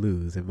ain't really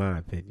lose, in my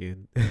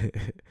opinion.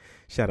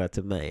 Shout out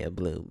to Mayor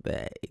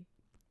Bloomberg.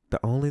 The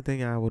only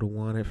thing I would have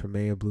wanted from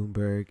Mayor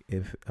Bloomberg,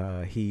 if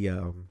he,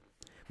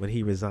 when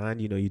he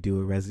resigned, you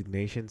do a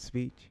resignation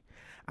speech.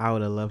 I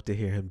would have loved to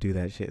hear him do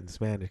that shit in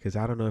Spanish, because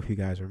I don't know if you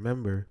guys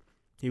remember,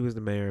 he was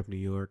the mayor of New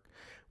York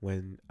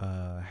when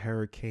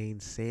Hurricane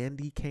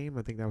Sandy came.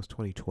 I think that was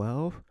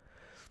 2012.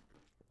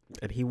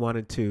 And he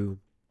wanted to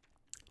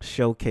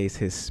showcase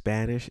his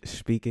Spanish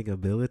speaking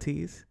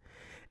abilities,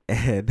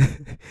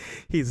 and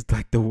he's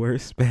like the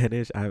worst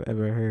Spanish I've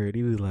ever heard.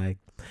 He was like,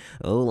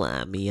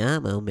 "Hola, mi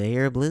amo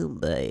Mayor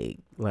Bloomberg,"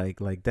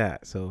 like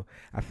that. So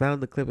I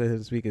found the clip of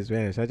him speaking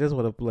Spanish. I just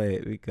want to play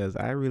it because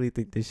I really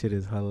think this shit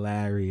is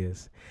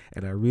hilarious,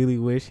 and I really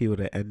wish he would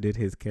have ended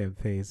his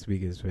campaign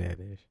speaking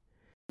Spanish.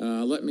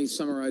 Let me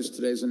summarize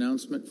today's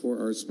announcement for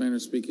our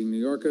Spanish-speaking New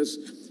Yorkers.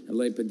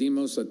 Le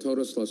pedimos a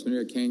todos los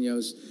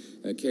neoyorquinos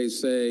que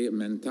se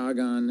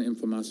mantengan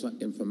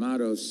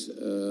informados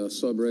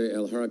sobre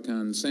el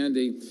huracán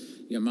Sandy,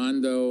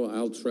 llamando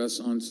al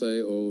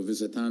 311 o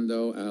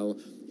visitando al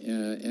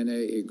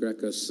nyc.gov.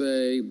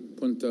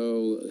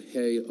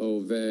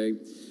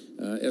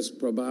 Es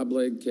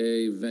probable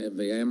que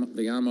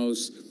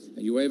veamos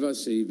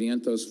lluvias y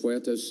vientos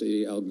fuertes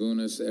y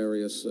algunas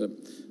áreas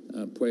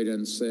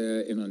pueden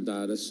ser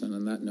inundadas. And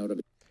on that note,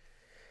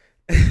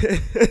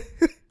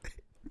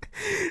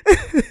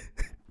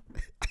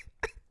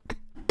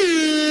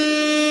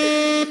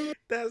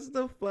 that's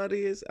the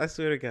funniest. I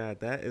swear to God,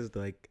 that is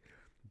like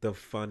the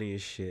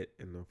funniest shit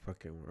in the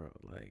fucking world.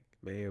 Like,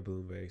 Mayor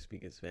Bloomberg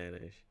speaking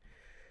Spanish.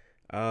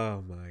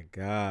 Oh my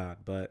God.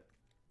 But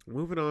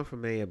moving on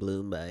from Mayor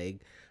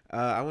Bloomberg,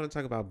 I want to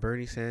talk about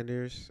Bernie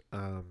Sanders.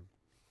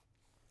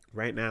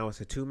 Right now, it's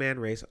a two-man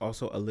race.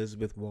 Also,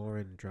 Elizabeth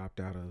Warren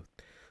dropped out of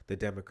the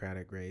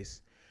Democratic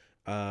race.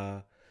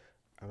 I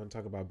want to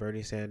talk about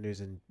Bernie Sanders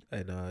and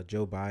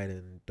Joe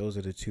Biden. Those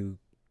are the two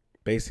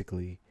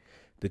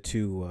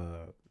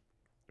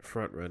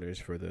front runners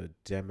for the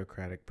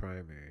Democratic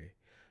primary.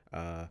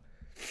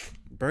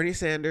 Bernie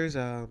Sanders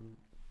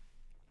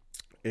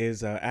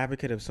is an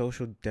advocate of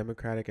social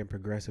democratic and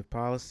progressive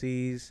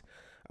policies.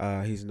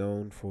 He's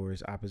known for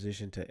his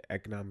opposition to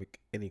economic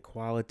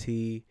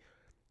inequality.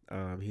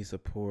 He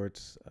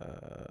supports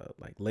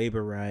like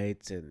labor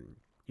rights and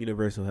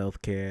universal health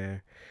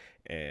care,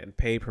 and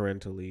paid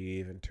parental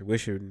leave and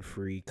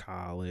tuition-free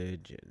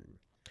college and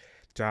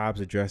jobs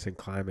addressing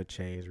climate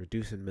change,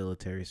 reducing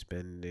military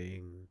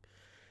spending,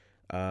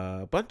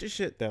 a bunch of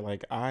shit that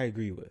like I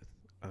agree with.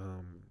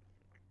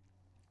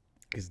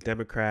 He's a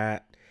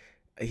Democrat.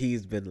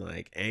 He's been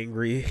like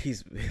angry.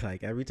 He's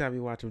like every time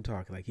you watch him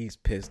talk, like he's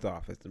pissed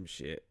off at some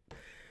shit.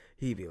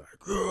 He'd be like,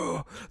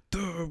 "Oh,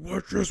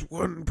 what's just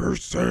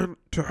 1%?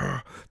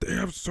 They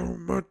have so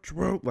much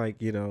wealth."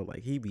 Like, you know,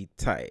 like he be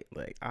tight.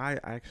 Like I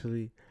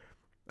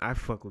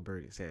fuck with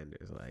Bernie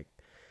Sanders, like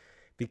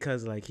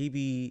because like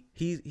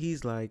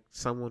he's like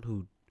someone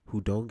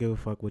who don't give a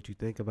fuck what you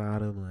think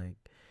about him. Like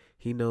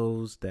he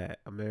knows that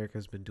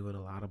America's been doing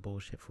a lot of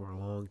bullshit for a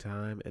long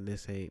time, and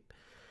this ain't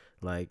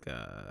like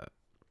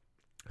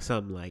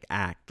some like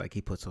act like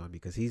he puts on,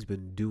 because he's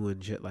been doing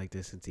shit like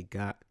this since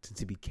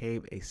he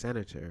became a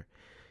senator.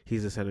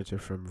 He's a senator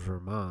from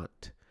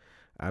Vermont.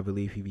 I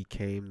believe he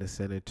became the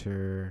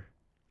senator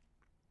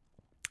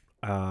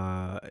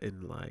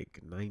in like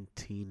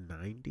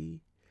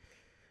 1990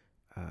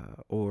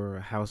 or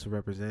a House of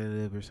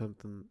Representative or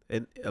something,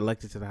 and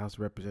elected to the House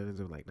of Representatives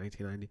in like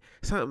 1990,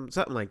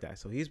 something like that.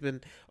 So he's been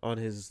on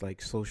his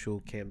like social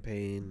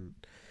campaign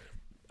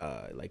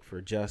like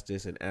for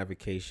justice and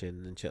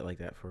advocation and shit like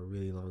that for a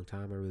really long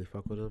time. I really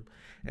fuck with him.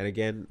 And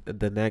again,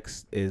 the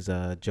next is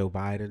Joe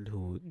Biden,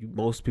 who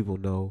most people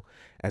know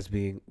as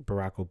being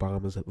Barack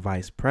Obama's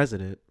vice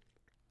president.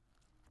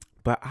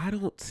 But I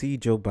don't see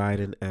Joe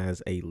Biden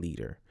as a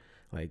leader.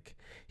 Like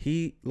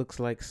he looks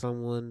like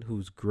someone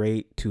who's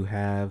great to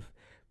have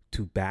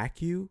to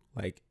back you.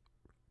 Like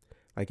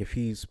if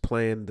he's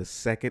playing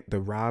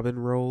the Robin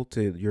role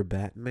to your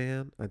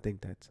Batman, I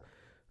think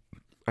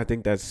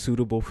that's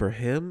suitable for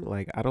him.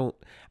 Like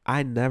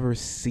I never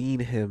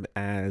seen him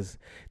as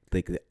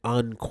like the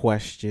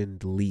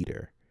unquestioned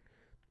leader,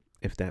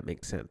 if that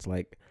makes sense.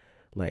 Like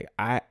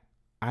I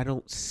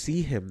don't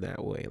see him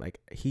that way. Like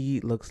he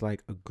looks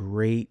like a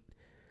great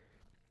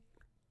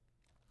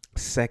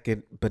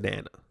second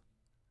banana.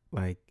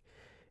 Like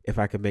if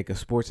I could make a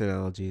sports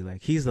analogy,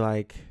 like he's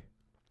like,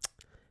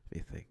 let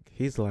me think.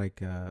 He's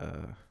like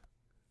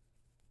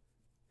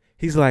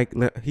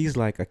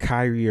a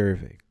Kyrie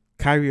Irving.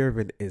 Kyrie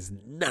Irving is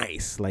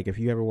nice. Like if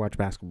you ever watch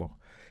basketball,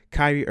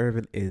 Kyrie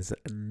Irving is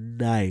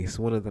nice.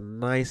 One of the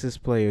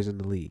nicest players in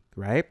the league,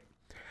 right?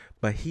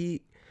 But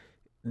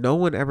no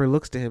one ever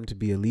looks to him to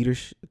be a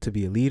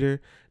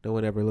leader. No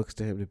one ever looks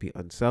to him to be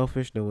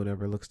unselfish. No one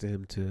ever looks to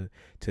him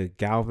to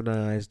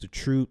galvanize the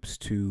troops,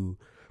 to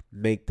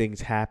make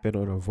things happen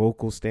on a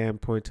vocal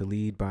standpoint, to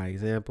lead by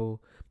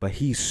example. But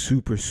he's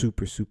super,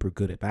 super, super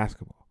good at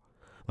basketball.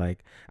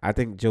 Like, I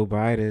think Joe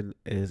Biden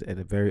is a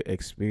very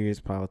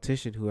experienced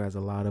politician who has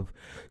a lot of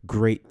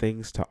great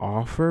things to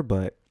offer,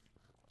 but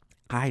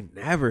I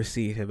never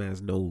see him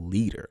as no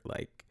leader.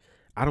 Like,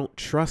 I don't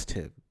trust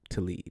him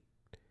to lead.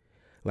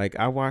 Like,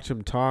 I watch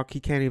him talk. He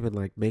can't even,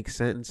 like, make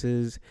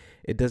sentences.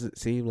 It doesn't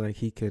seem like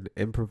he can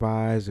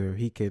improvise or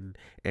he can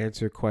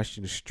answer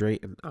questions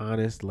straight and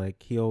honest.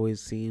 Like, he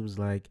always seems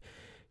like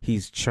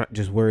he's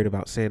just worried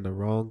about saying the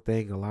wrong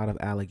thing. A lot of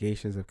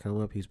allegations have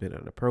come up. He's been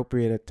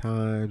inappropriate at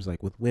times,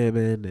 like with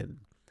women and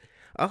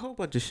a whole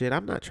bunch of shit.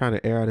 I'm not trying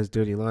to air out his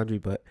dirty laundry,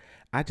 but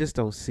I just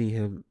don't see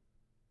him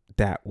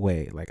that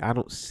way. Like, I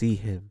don't see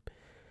him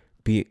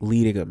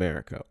leading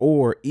America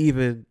or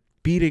even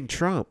beating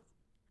Trump.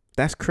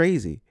 That's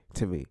crazy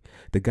to me.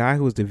 The guy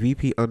who was the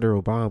VP under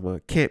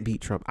Obama can't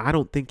beat Trump. I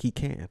don't think he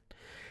can.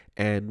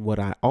 And what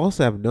I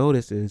also have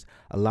noticed is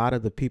a lot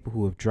of the people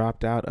who have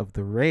dropped out of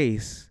the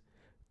race,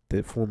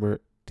 the former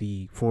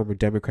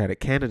Democratic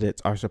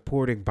candidates, are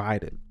supporting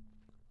Biden,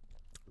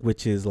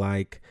 which is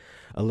like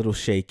a little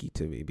shaky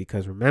to me,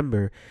 because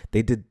remember,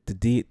 they did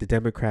the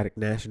Democratic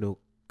National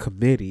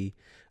Committee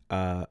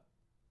via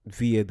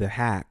the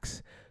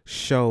hacks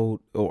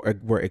showed or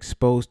were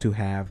exposed to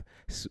have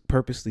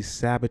purposely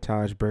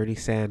sabotaged Bernie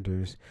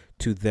Sanders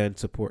to then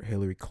support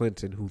Hillary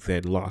Clinton, who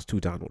then lost to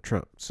Donald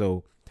Trump.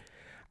 So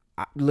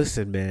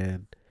listen,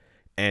 man,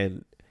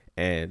 and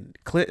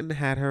Clinton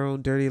had her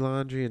own dirty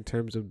laundry in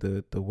terms of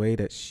the way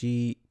that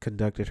she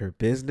conducted her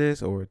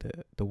business, or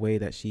the way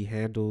that she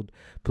handled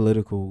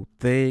political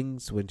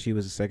things when she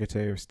was a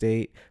Secretary of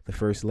State, the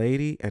First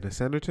Lady, and a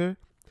senator.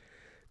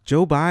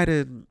 Joe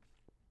Biden,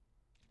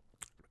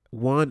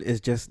 one,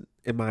 is just,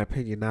 in my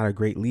opinion, not a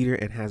great leader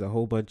and has a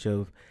whole bunch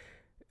of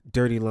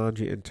dirty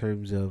laundry in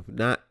terms of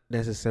not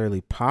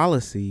necessarily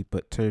policy,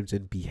 but terms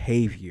in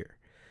behavior.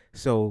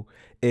 So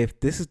if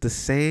this is the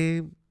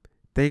same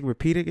thing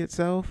repeating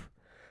itself,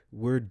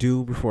 we're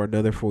doomed for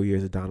another 4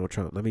 years of Donald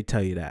Trump. Let me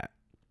tell you that.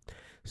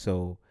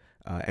 So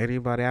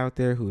anybody out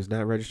there who is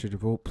not registered to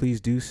vote,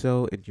 please do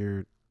so in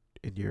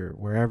your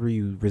wherever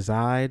you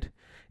reside,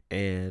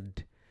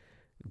 and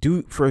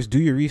do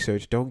your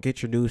research. Don't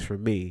get your news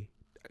from me,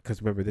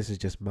 because remember, this is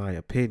just my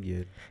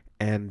opinion.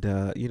 And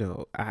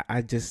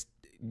I just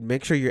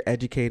make sure you're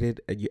educated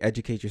and you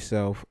educate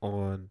yourself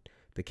on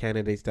the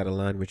candidates that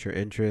align with your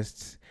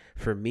interests.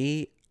 For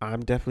me,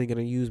 I'm definitely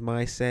going to use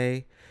my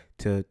say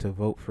to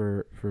vote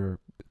for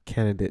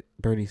candidate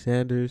Bernie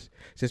Sanders,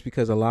 just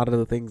because a lot of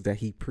the things that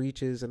he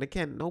preaches, and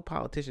again, no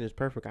politician is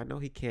perfect. I know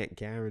he can't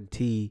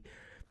guarantee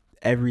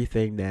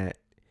everything that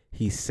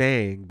he's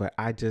saying, but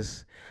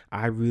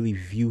I really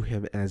view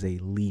him as a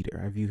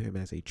leader. I view him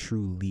as a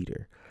true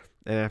leader.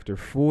 And after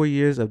 4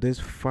 years of this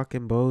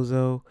fucking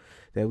bozo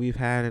that we've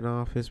had in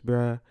office,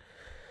 bruh,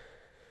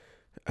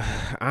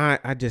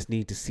 I just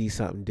need to see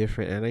something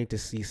different. And I need to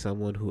see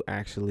someone who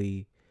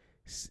actually,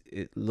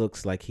 it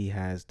looks like he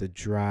has the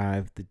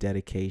drive, the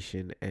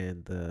dedication,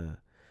 and the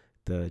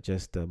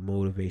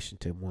motivation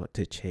to want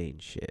to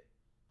change shit.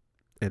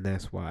 And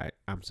that's why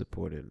I'm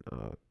supporting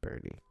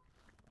Bernie.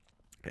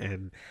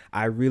 And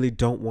I really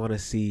don't want to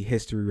see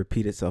history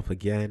repeat itself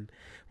again,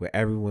 where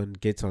everyone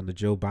gets on the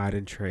Joe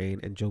Biden train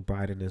and Joe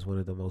Biden is one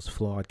of the most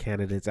flawed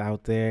candidates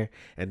out there,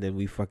 and then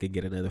we fucking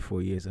get another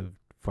 4 years of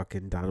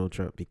fucking Donald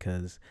Trump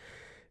because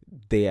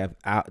they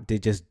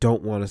just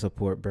don't want to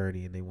support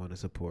Bernie and they want to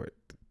support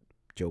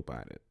Joe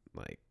Biden.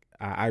 Like,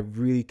 I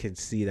really can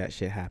see that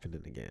shit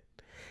happening again.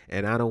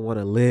 And I don't want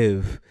to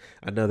live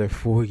another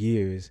 4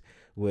 years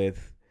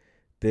with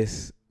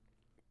this,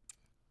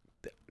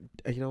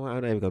 you know what,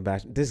 I'm not even gonna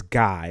bash this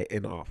guy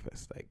in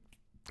office. Like,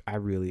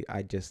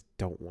 I just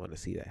don't want to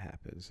see that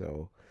happen.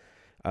 So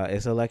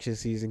it's election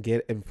season.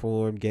 Get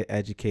informed, get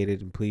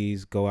educated, and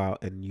please go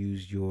out and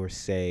use your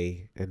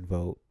say and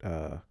vote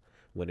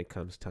when it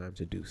comes time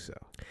to do so.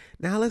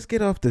 Now let's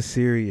get off the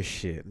serious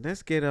shit.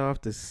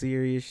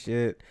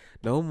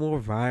 No more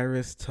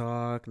virus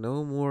talk,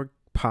 no more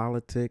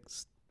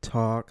politics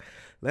talk.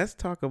 Let's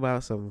talk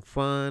about some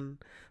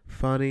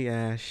funny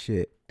ass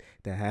shit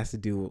that has to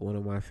do with one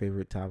of my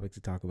favorite topics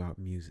to talk about,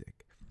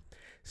 music.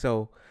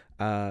 So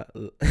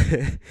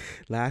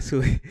last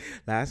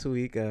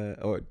week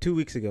or 2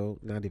 weeks ago,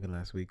 not even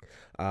last week,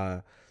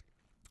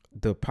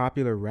 the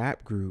popular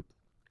rap group,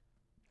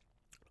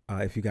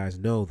 if you guys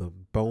know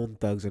them, Bone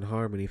Thugs and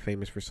Harmony,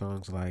 famous for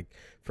songs like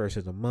First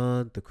of the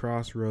Month, The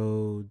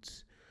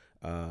Crossroads,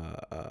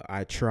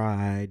 I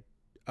Tried,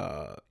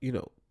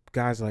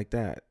 guys like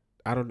that.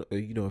 I don't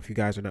know, if you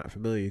guys are not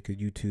familiar, you could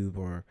YouTube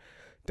or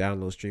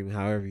download, stream,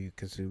 however you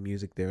consume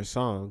music, their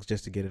songs,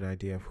 just to get an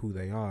idea of who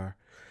they are.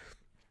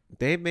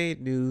 They made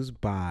news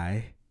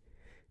by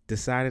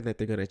deciding that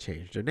they're going to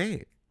change their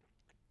name.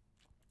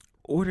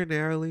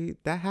 Ordinarily,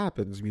 that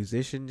happens.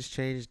 Musicians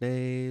change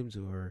names,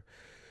 or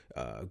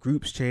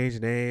groups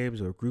change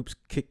names, or groups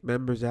kick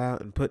members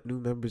out and put new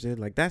members in.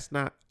 Like, that's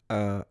not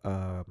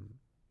a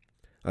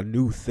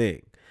new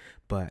thing.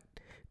 But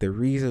the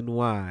reason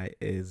why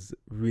is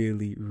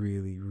really,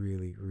 really,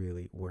 really,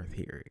 really worth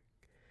hearing.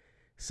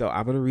 So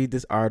I'm going to read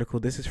this article.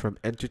 This is from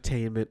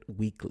Entertainment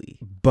Weekly.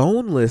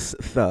 Boneless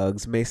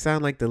thugs may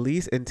sound like the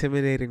least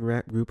intimidating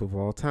rap group of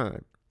all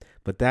time,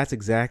 but that's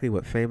exactly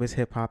what famous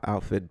hip-hop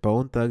outfit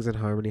Bone Thugs and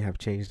Harmony have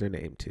changed their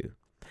name to.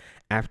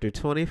 After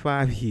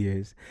 25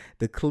 years,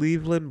 the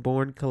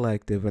Cleveland-born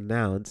collective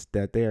announced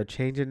that they are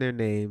changing their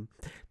name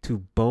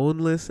to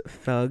Boneless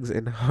Thugs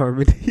and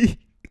Harmony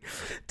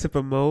to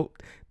promote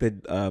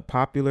the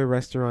popular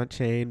restaurant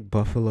chain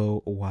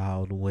Buffalo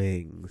Wild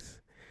Wings.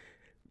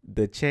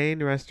 The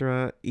chain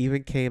restaurant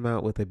even came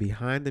out with a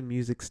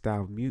behind-the-music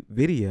style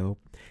video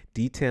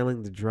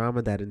detailing the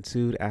drama that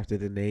ensued after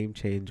the name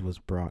change was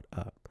brought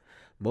up.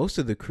 Most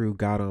of the crew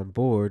got on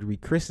board,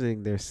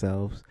 rechristening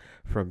themselves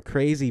from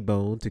Crazy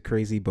Bone to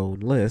Crazy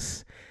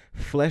Boneless,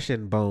 Flesh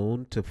and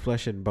Bone to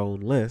Flesh and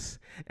Boneless,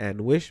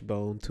 and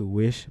Wishbone to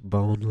Wish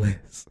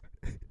Boneless.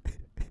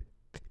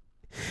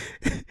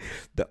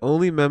 The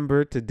only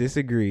member to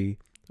disagree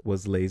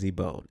was Lazy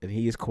Bone, and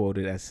he is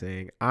quoted as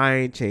saying, "I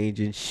ain't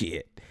changing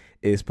shit.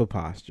 It's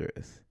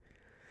preposterous."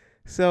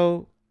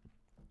 So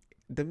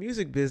the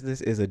music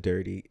business is a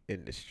dirty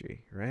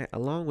industry, right?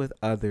 Along with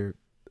other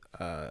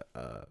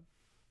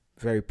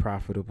very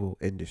profitable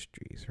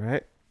industries,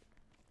 right?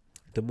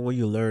 The more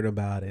you learn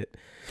about it,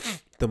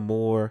 the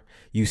more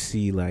you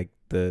see like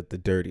the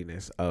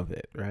dirtiness of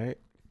it, right?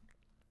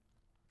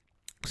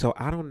 So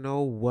I don't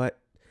know what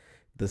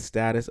the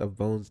status of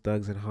Bones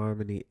Thugs and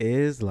Harmony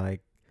is.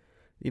 Like,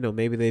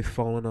 maybe they've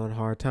fallen on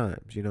hard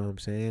times. You know what I'm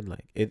saying?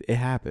 Like, it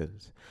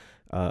happens.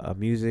 A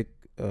music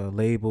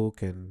label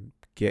can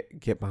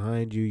get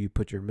behind you. You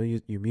put your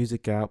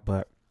music out,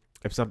 but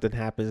if something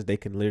happens, they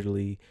can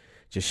literally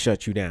just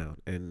shut you down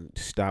and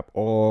stop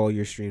all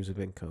your streams of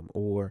income.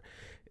 Or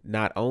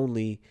not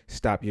only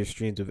stop your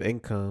streams of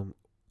income,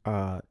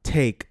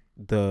 take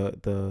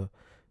the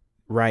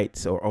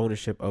rights or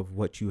ownership of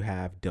what you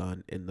have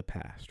done in the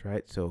past,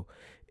 right? So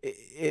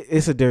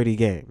it's a dirty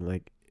game.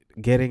 Like,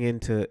 getting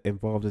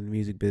involved in the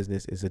music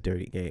business is a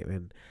dirty game.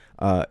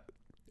 And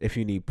if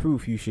you need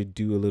proof, you should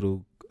do a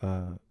little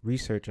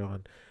research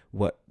on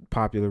what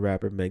popular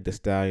rapper Meg Thee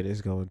Stallion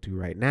is going through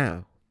right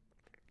now.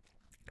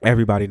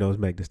 Everybody knows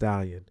Meg Thee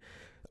Stallion.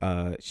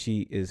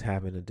 She is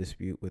having a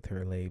dispute with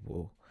her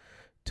label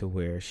to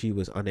where she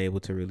was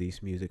unable to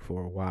release music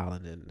for a while,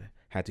 and then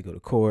had to go to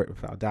court and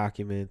file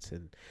documents,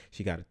 and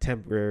she got a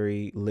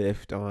temporary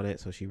lift on it,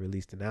 so she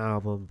released an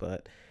album,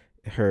 but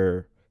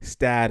her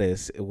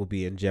status it will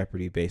be in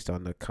jeopardy based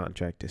on the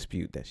contract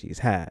dispute that she's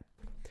had.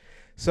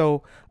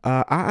 So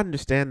I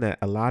understand that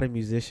a lot of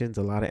musicians,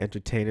 a lot of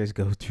entertainers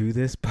go through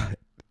this, but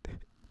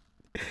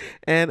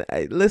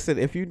listen,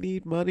 if you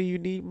need money, you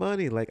need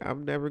money. Like,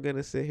 I'm never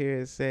gonna sit here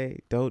and say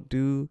don't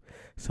do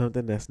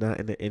something that's not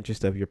in the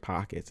interest of your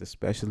pockets,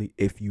 especially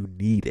if you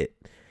need it.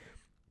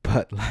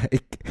 But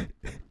like,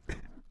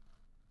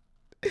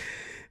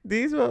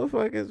 these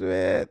motherfuckers,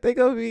 man,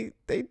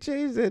 they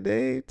changed their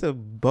name to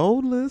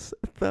Boneless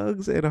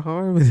Thugs in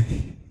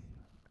Harmony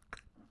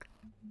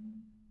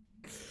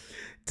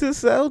to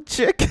sell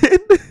chicken.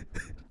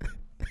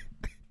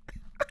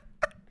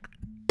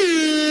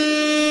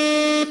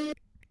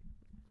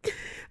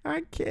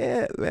 I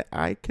can't, man.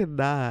 I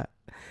cannot.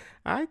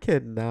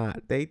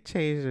 They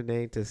changed their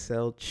name to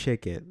sell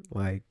chicken.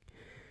 Like,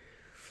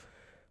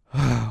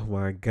 oh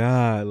my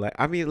God. Like,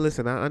 I mean,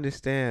 listen, I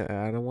understand.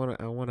 I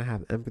want to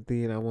have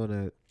empathy, and I want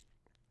to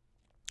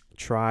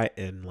try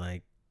and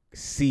like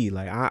see.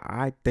 Like,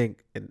 I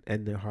think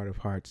in their heart of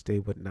hearts, they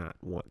would not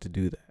want to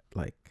do that.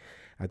 Like,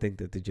 I think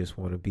that they just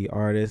want to be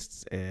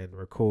artists and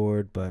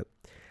record. But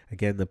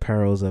again, the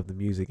perils of the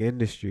music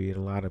industry, and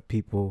a lot of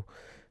people,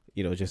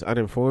 just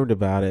uninformed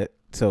about it.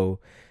 So,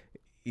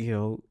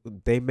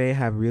 they may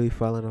have really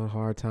fallen on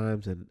hard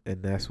times, and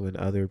that's when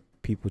other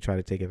people try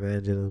to take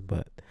advantage of them.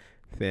 But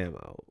fam,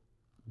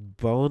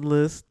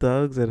 Boneless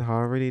Thugs in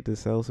Harmony to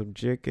sell some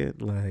chicken,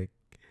 like,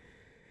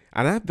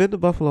 and I've been to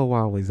Buffalo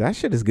Wild Wings. That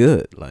shit is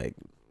good. Like,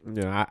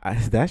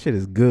 that shit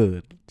is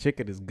good.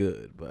 Chicken is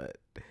good, but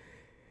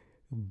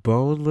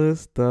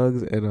Boneless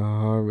Thugs in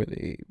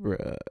Harmony,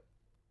 bruh,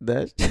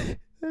 that shit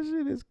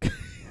is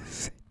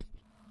crazy.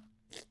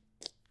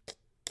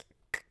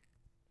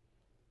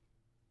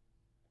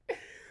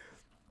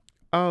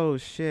 Oh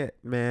shit,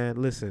 man.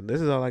 Listen,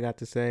 this is all I got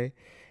to say.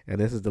 And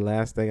this is the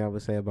last thing I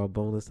would say about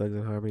Boneless Thugs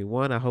in Harmony.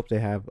 One, I hope they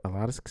have a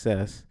lot of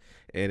success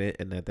in it,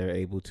 and that they're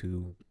able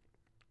to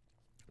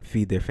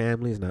feed their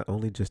families, not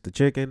only just the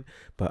chicken,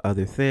 but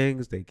other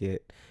things. They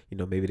get,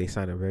 maybe they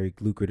sign a very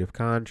lucrative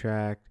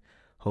contract.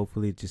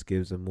 Hopefully it just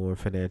gives them more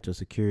financial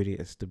security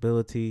and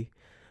stability.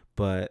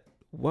 But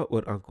what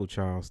would Uncle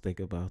Charles think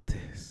about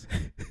this?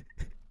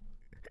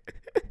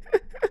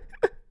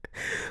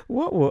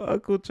 What will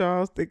Uncle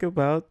Charles think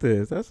about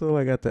this? That's all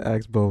I got to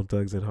ask Bone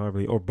Thugs in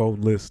Harmony, or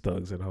Boneless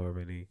Thugs in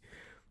Harmony.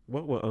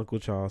 What will Uncle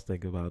Charles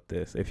think about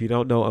this? If you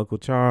don't know Uncle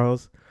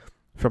Charles,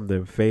 from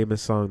the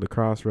famous song The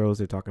Crossroads,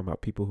 they're talking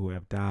about people who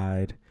have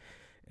died,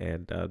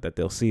 and that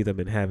they'll see them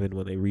in heaven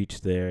when they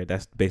reach there.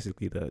 That's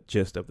basically the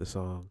gist of the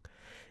song.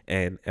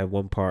 And at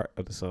one part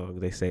of the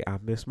song, they say, "I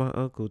miss my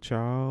Uncle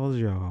Charles,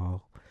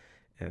 y'all."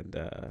 And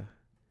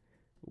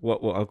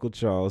what will Uncle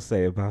Charles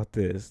say about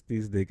this?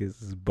 These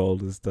niggas is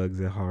bold as Thugs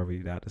in Harmony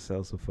now to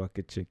sell some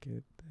fucking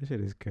chicken. That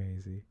shit is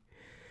crazy.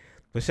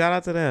 But shout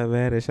out to them,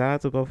 man. And shout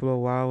out to Buffalo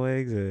Wild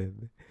Wings.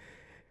 And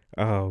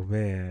oh,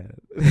 man.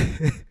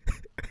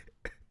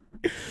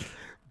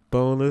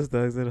 Boneless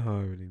Thugs in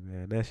Harmony,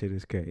 man. That shit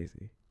is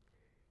crazy.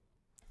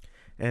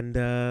 And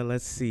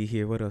let's see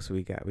here. What else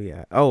we got? We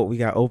got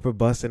Oprah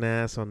busting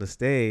ass on the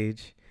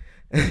stage.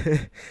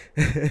 If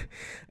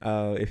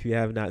you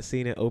have not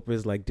seen it,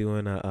 Oprah's like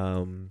doing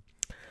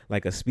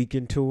a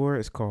speaking tour.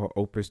 It's called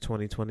Oprah's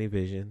 2020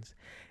 Visions,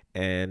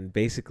 and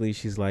basically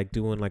she's like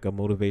doing like a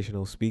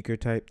motivational speaker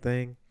type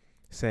thing,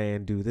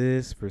 saying do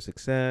this for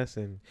success,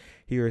 and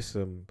here are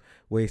some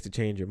ways to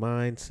change your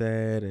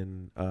mindset,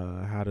 and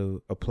how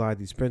to apply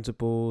these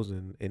principles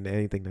in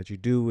anything that you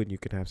do, and you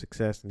can have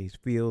success in these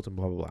fields, and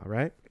blah blah blah.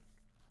 Right?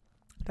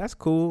 That's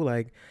cool.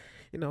 Like,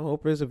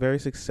 Oprah is a very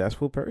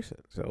successful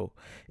person. So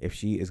if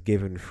she is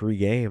giving free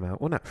game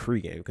out, well, not free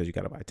game because you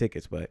got to buy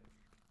tickets, but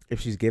if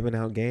she's giving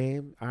out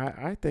game,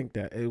 I think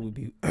that it would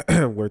be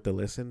worth a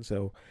listen.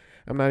 So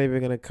I'm not even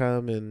going to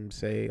come and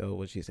say, oh,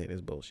 what she's saying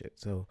is bullshit.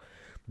 So,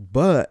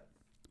 but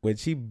when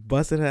she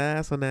busted her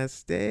ass on that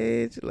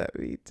stage, let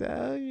me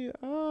tell you,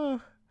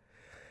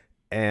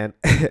 and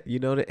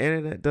the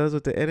internet does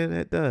what the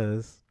internet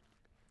does.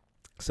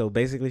 So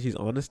basically, she's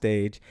on the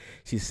stage.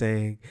 She's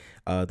saying,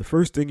 the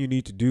first thing you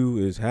need to do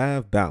is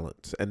have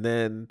balance. And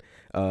then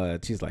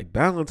she's like,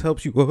 balance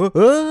helps you.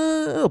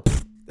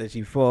 And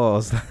she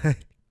falls.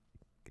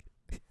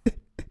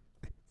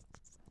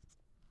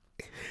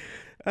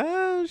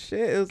 Oh,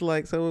 shit. It was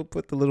like someone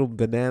put the little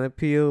banana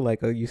peel,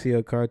 like you see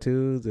on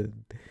cartoons,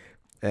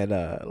 and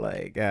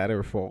like had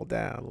her fall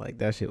down. Like,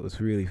 that shit was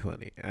really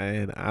funny.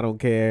 And I don't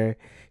care.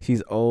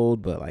 She's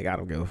old, but like, I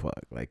don't give a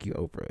fuck. Like, you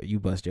Oprah,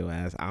 you bust your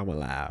ass, I'ma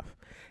laugh.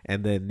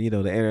 And then, the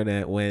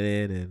internet went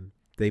in, and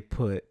they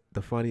put,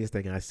 the funniest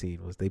thing I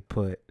seen was they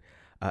put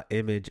an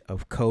image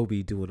of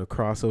Kobe doing a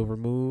crossover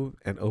move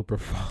and Oprah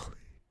falling.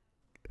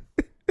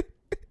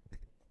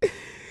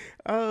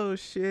 Oh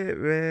shit,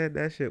 man.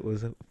 That shit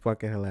was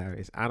fucking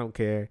hilarious. I don't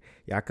care.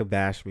 Y'all could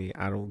bash me.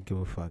 I don't give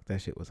a fuck.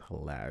 That shit was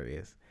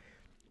hilarious.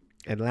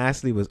 And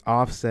lastly was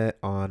Offset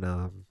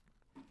on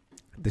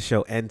the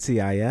show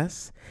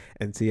NCIS.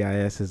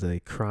 NCIS is a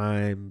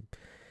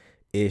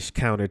crime-ish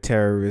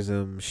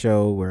counterterrorism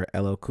show where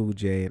LL Cool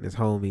J and his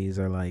homies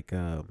are like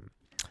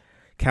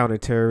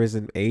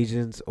counterterrorism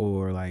agents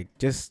or like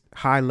just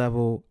high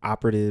level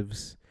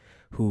operatives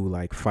who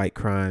like fight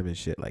crime and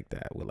shit like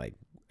that with like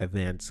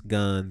advanced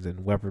guns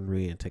and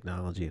weaponry and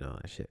technology and all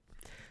that shit.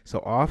 So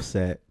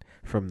Offset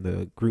from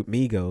the group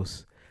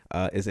Migos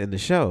is in the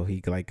show.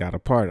 He like got a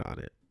part on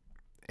it.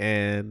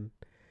 And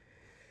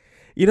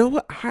you know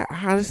what? I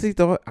honestly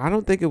thought, I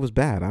don't think it was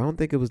bad. I don't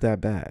think it was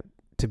that bad.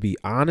 To be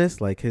honest,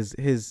 like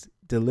his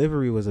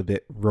delivery was a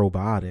bit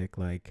robotic.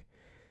 Like,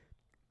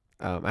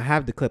 I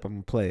have the clip. I'm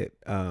gonna play it.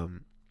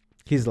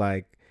 He's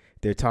like,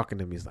 they're talking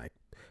to him. He's like,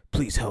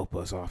 please help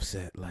us,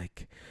 Offset.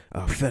 Like,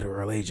 a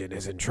federal agent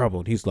is in trouble.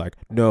 And he's like,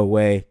 no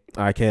way,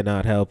 I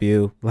cannot help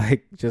you.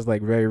 Like, just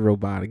like very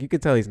robotic. You can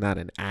tell he's not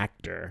an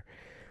actor.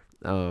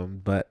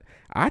 But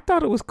I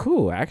thought it was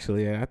cool,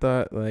 actually. I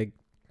thought, like,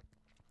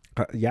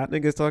 y'all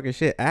niggas talking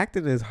shit.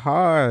 Acting is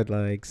hard.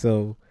 Like,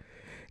 so,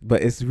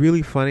 but it's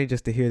really funny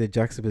just to hear the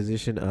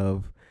juxtaposition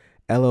of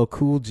LL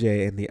Cool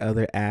J and the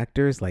other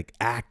actors, like,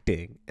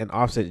 acting. And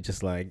Offset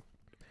just like,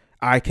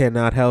 I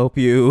cannot help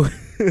you.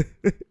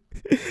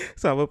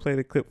 So I'm gonna play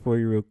the clip for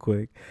you real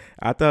quick.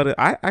 I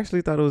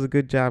actually thought it was a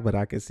good job, but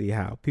I can see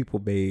how people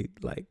made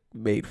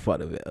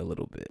fun of it a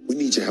little bit. We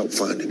need your help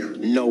finding her.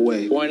 No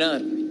way. Why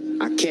not?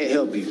 I can't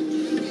help you.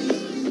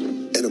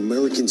 An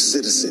American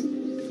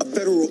citizen, a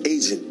federal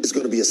agent, is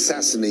going to be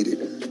assassinated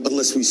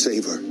unless we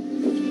save her.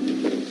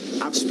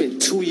 I've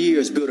spent 2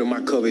 years building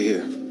my cover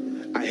here.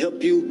 I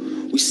help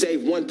you. We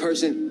save one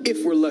person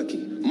if we're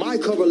lucky. My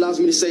cover allows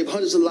me to save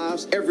hundreds of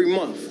lives every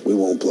month. We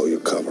won't blow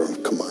your cover.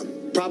 Come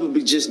on.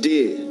 Probably just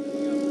did.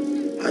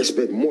 I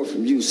expect more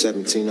from you,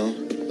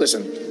 17-0.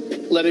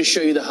 Listen, let us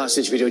show you the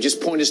hostage video.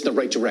 Just point us in the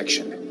right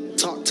direction.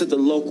 Talk to the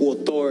local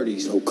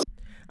authorities.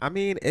 I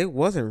mean, it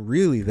wasn't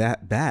really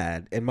that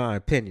bad, in my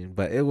opinion,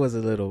 but it was a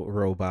little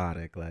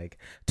robotic. Like,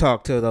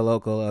 talk to the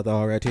local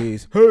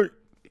authorities. Hey!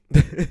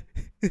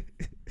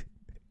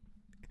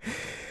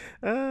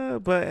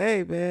 But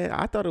hey, man,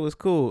 I thought it was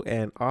cool.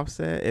 And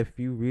Offset, if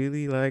you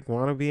really like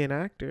want to be an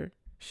actor,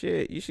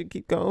 shit, you should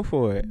keep going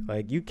for it.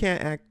 Like, you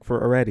can't act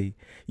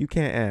you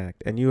can't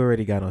act, and you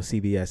already got on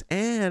CBS.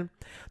 And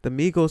the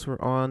Migos were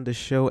on the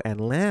show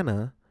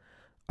Atlanta,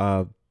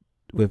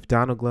 with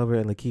Donald Glover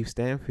and Lakeith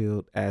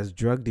Stanfield as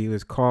drug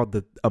dealers called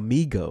the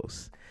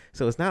Amigos.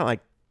 So it's not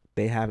like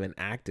they haven't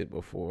acted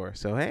before.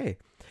 So hey,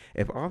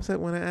 if Offset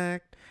want to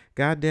act,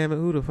 goddamn it,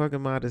 who the fuck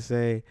am I to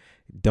say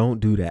don't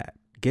do that?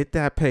 Get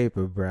that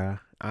paper, bruh.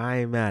 I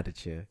ain't mad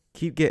at you.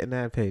 Keep getting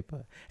that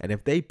paper. And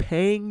if they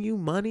paying you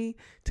money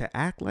to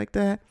act like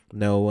that,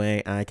 no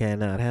way, I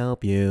cannot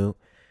help you,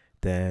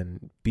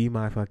 then be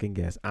my fucking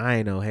guest. I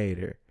ain't no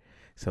hater.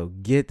 So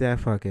get that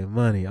fucking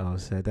money,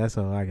 Offset. That's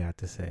all I got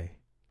to say.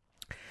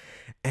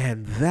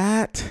 And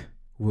that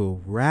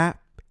will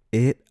wrap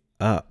it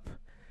up.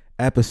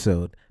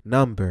 Episode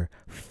number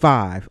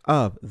 5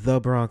 of the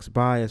Bronx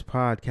Bias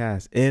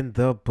Podcast in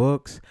the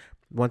books.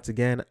 Once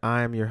again,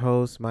 I am your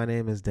host. My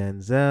name is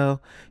Denzel.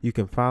 You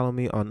can follow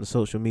me on the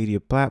social media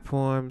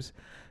platforms.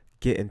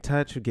 Get in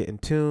touch, get in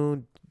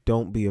tune.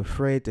 Don't be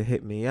afraid to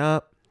hit me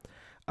up.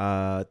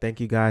 Thank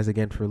you guys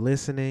again for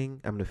listening.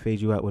 I'm going to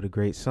fade you out with a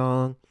great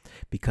song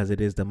because it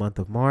is the month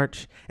of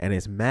March and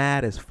it's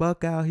mad as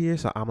fuck out here.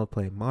 So I'm going to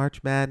play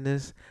March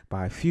Madness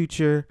by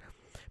Future.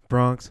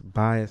 Bronx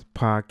Bias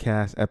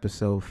Podcast,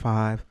 episode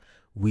 5.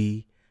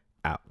 We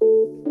out.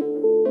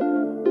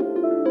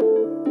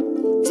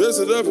 Dress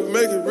it up and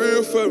make it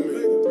real for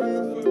me.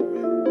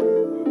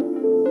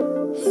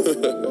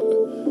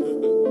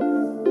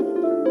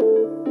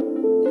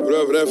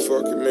 Whatever that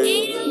fucking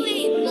means.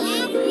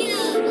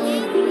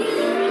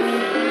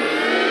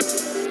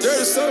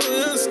 Dirty soda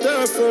in the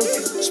styrofoam.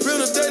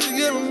 Spend a day to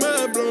get my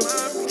mind blown.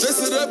 Dress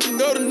it up and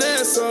go to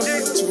Nassau.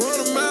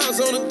 200 miles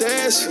on the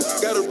dash.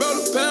 Gotta roll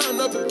a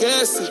pound up a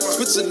gas.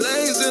 Switching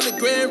lanes in the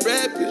Grand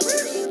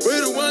Rapids. We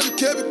the one that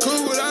kept it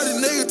cool with all these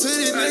niggas till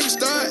these niggas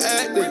start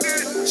acting.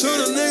 Shoot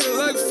a nigga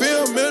like a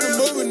film in a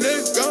movie,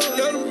 nigga, gon'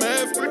 let him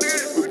have it.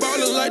 We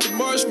ballin' like the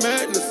March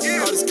Madness.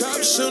 All these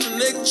cops shoot a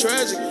nigga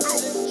tragic.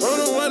 I'm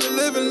the one that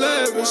live in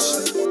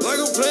lavish, like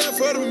I'm playing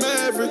for the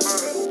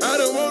Mavericks. I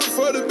don't want it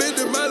for the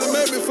bitch that might have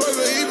made me fuck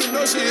her even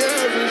though she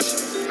average.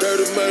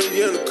 30 money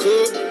in the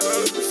cook,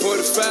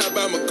 45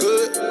 by my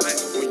good.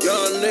 When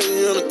young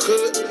nigga in the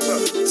cook,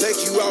 take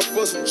you out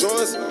for some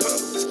joints.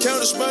 Count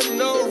this money,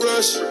 no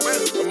rush.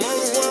 I'm on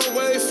a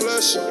one-way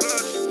flush.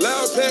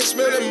 Loud pack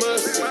smelling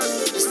mustard.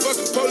 These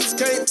fucking police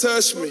can't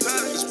touch me.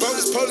 These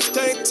bogus police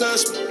can't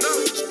touch me.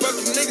 These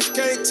fucking niggas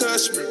can't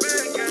touch me.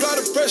 Apply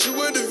the pressure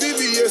with the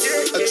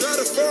VVS. I try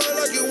to fall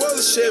like it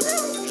was a ship.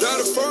 Try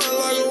to fall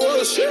like it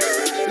was a ship.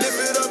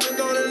 Lift it up and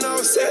go and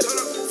offset.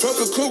 Fuck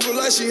a cougar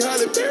like she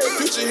Holly Berry.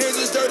 Future here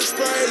just dirty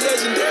sprite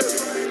legendary.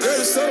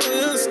 Dirty soda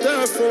in the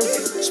styrofoam.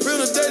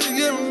 Spend a day to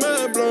get my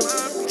mind blown.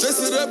 Dress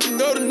it up and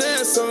go to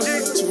Nassau.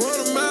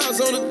 200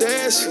 miles on the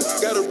dash.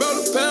 Gotta roll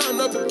a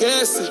pound up a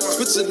gas.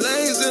 Switching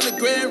lanes in the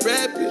Grand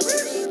Rapids.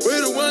 We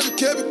the one that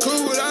kept it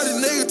cool with all these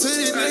niggas till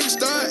these niggas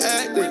start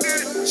acting.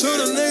 Shoot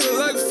a nigga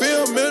like a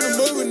film in a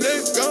movie,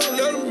 nigga, gon'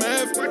 let him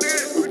have it.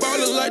 We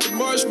ballin' like the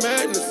March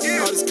Madness.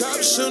 All these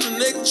cops shoot a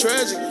nigga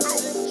tragic.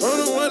 I'm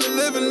the one that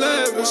living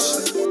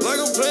lavish, like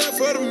I'm playing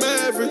for the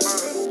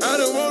Mavericks. I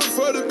don't want her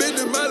for the bitch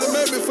that might have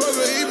made me fuck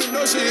her even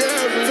though she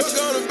average. Fuck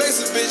on the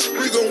basic bitch,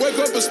 we gon'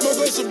 wake up and smoke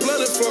up some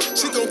blunt and fuck.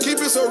 She gon'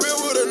 keep it so real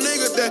with a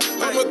nigga that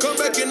I'ma come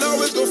back and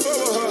always gon' fuck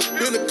with her.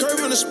 Been the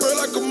curve and the spur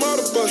like a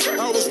motor bus.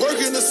 I was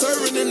working and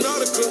serving in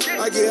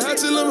Nautica. I get high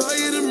till I'm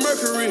higher than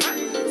Mercury.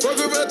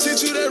 Fuck around,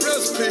 teach you that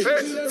recipe.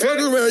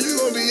 Fuck around, you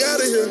gon' be out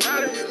of here.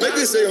 Make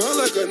me say huh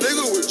like a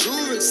nigga with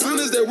juvie.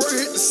 Soon as that work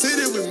hit the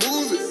city, we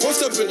move it.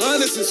 Post up in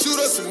honest and shoot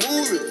us a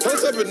movie.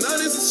 Post up in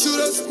honest and shoot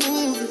us a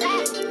movie.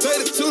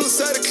 Take the to the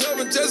side of the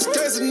club and just in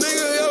case a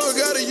nigga ever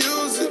gotta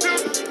use it.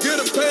 Get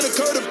a paint, a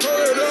coat, and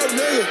pour it up,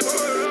 nigga.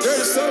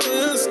 Dirty something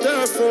in the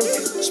styrofoam.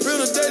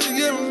 Spend a day to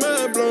get my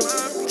mind blown.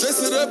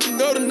 Dress it up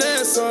and go to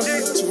Nassau.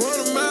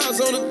 200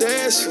 miles on the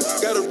dash.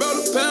 Gotta roll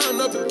a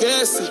pound up a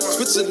gas.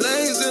 Switching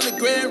lanes in the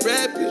Grand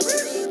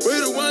Rapids. We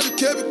the one that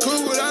kept it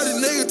cool without these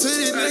niggas till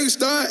these niggas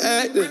start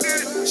acting.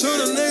 Shoot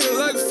a nigga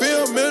like a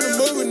film in a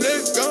movie,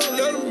 nigga, gon'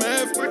 let them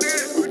have it.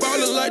 We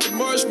ballin' like the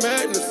March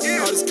Madness.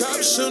 All these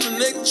cops shoot a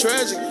nigga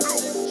tragic.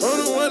 I'm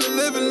the one that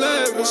living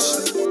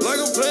lavish, like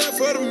I'm playing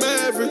for the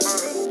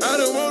Mavericks. I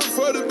don't want her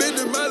for the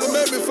bitch that might have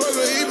made me fuck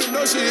her even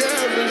though she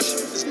average.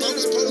 As long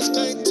as police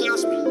can't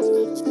touch me,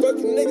 these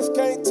fucking niggas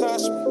can't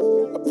touch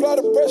me. Apply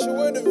the pressure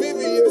with the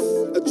VVS.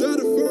 I try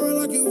to foreign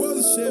like it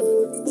was a Chevy.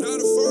 Try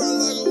to foreign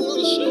like it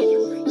was a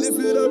Chevy. Lift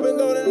it up and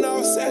go to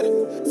offset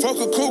it. Fuck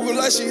a cougar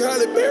like she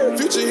Halle Berry.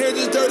 Future here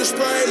just dirty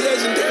sprite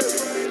legendary.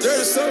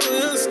 Dirty something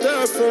in the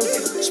styrofoam.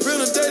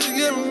 Spend a day to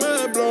get my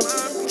mind blown.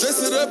 Dress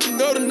it up and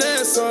go to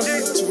Nassau.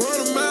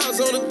 200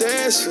 miles on the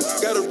dash.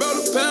 Gotta roll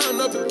a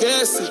pound up a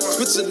gas.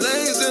 Switching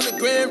lanes in the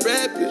Grand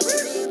Rapids.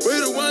 We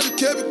the one that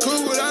kept it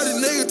cool without these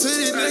niggas till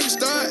these niggas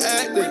start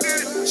acting.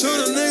 Shoot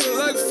a nigga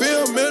like a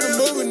film in a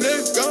movie,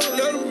 nigga, gon'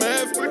 let them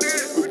have it.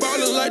 We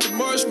ballin' like the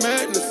March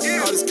Madness.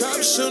 All these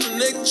cops shoot a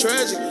nigga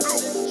tragic.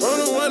 I'm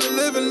the one that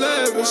living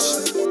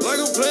lavish, like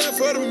I'm playing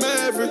for the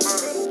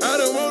Mavericks. I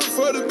don't want her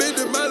for the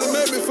bitch that might have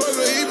made me fuck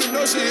her even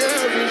though she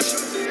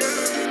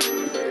average.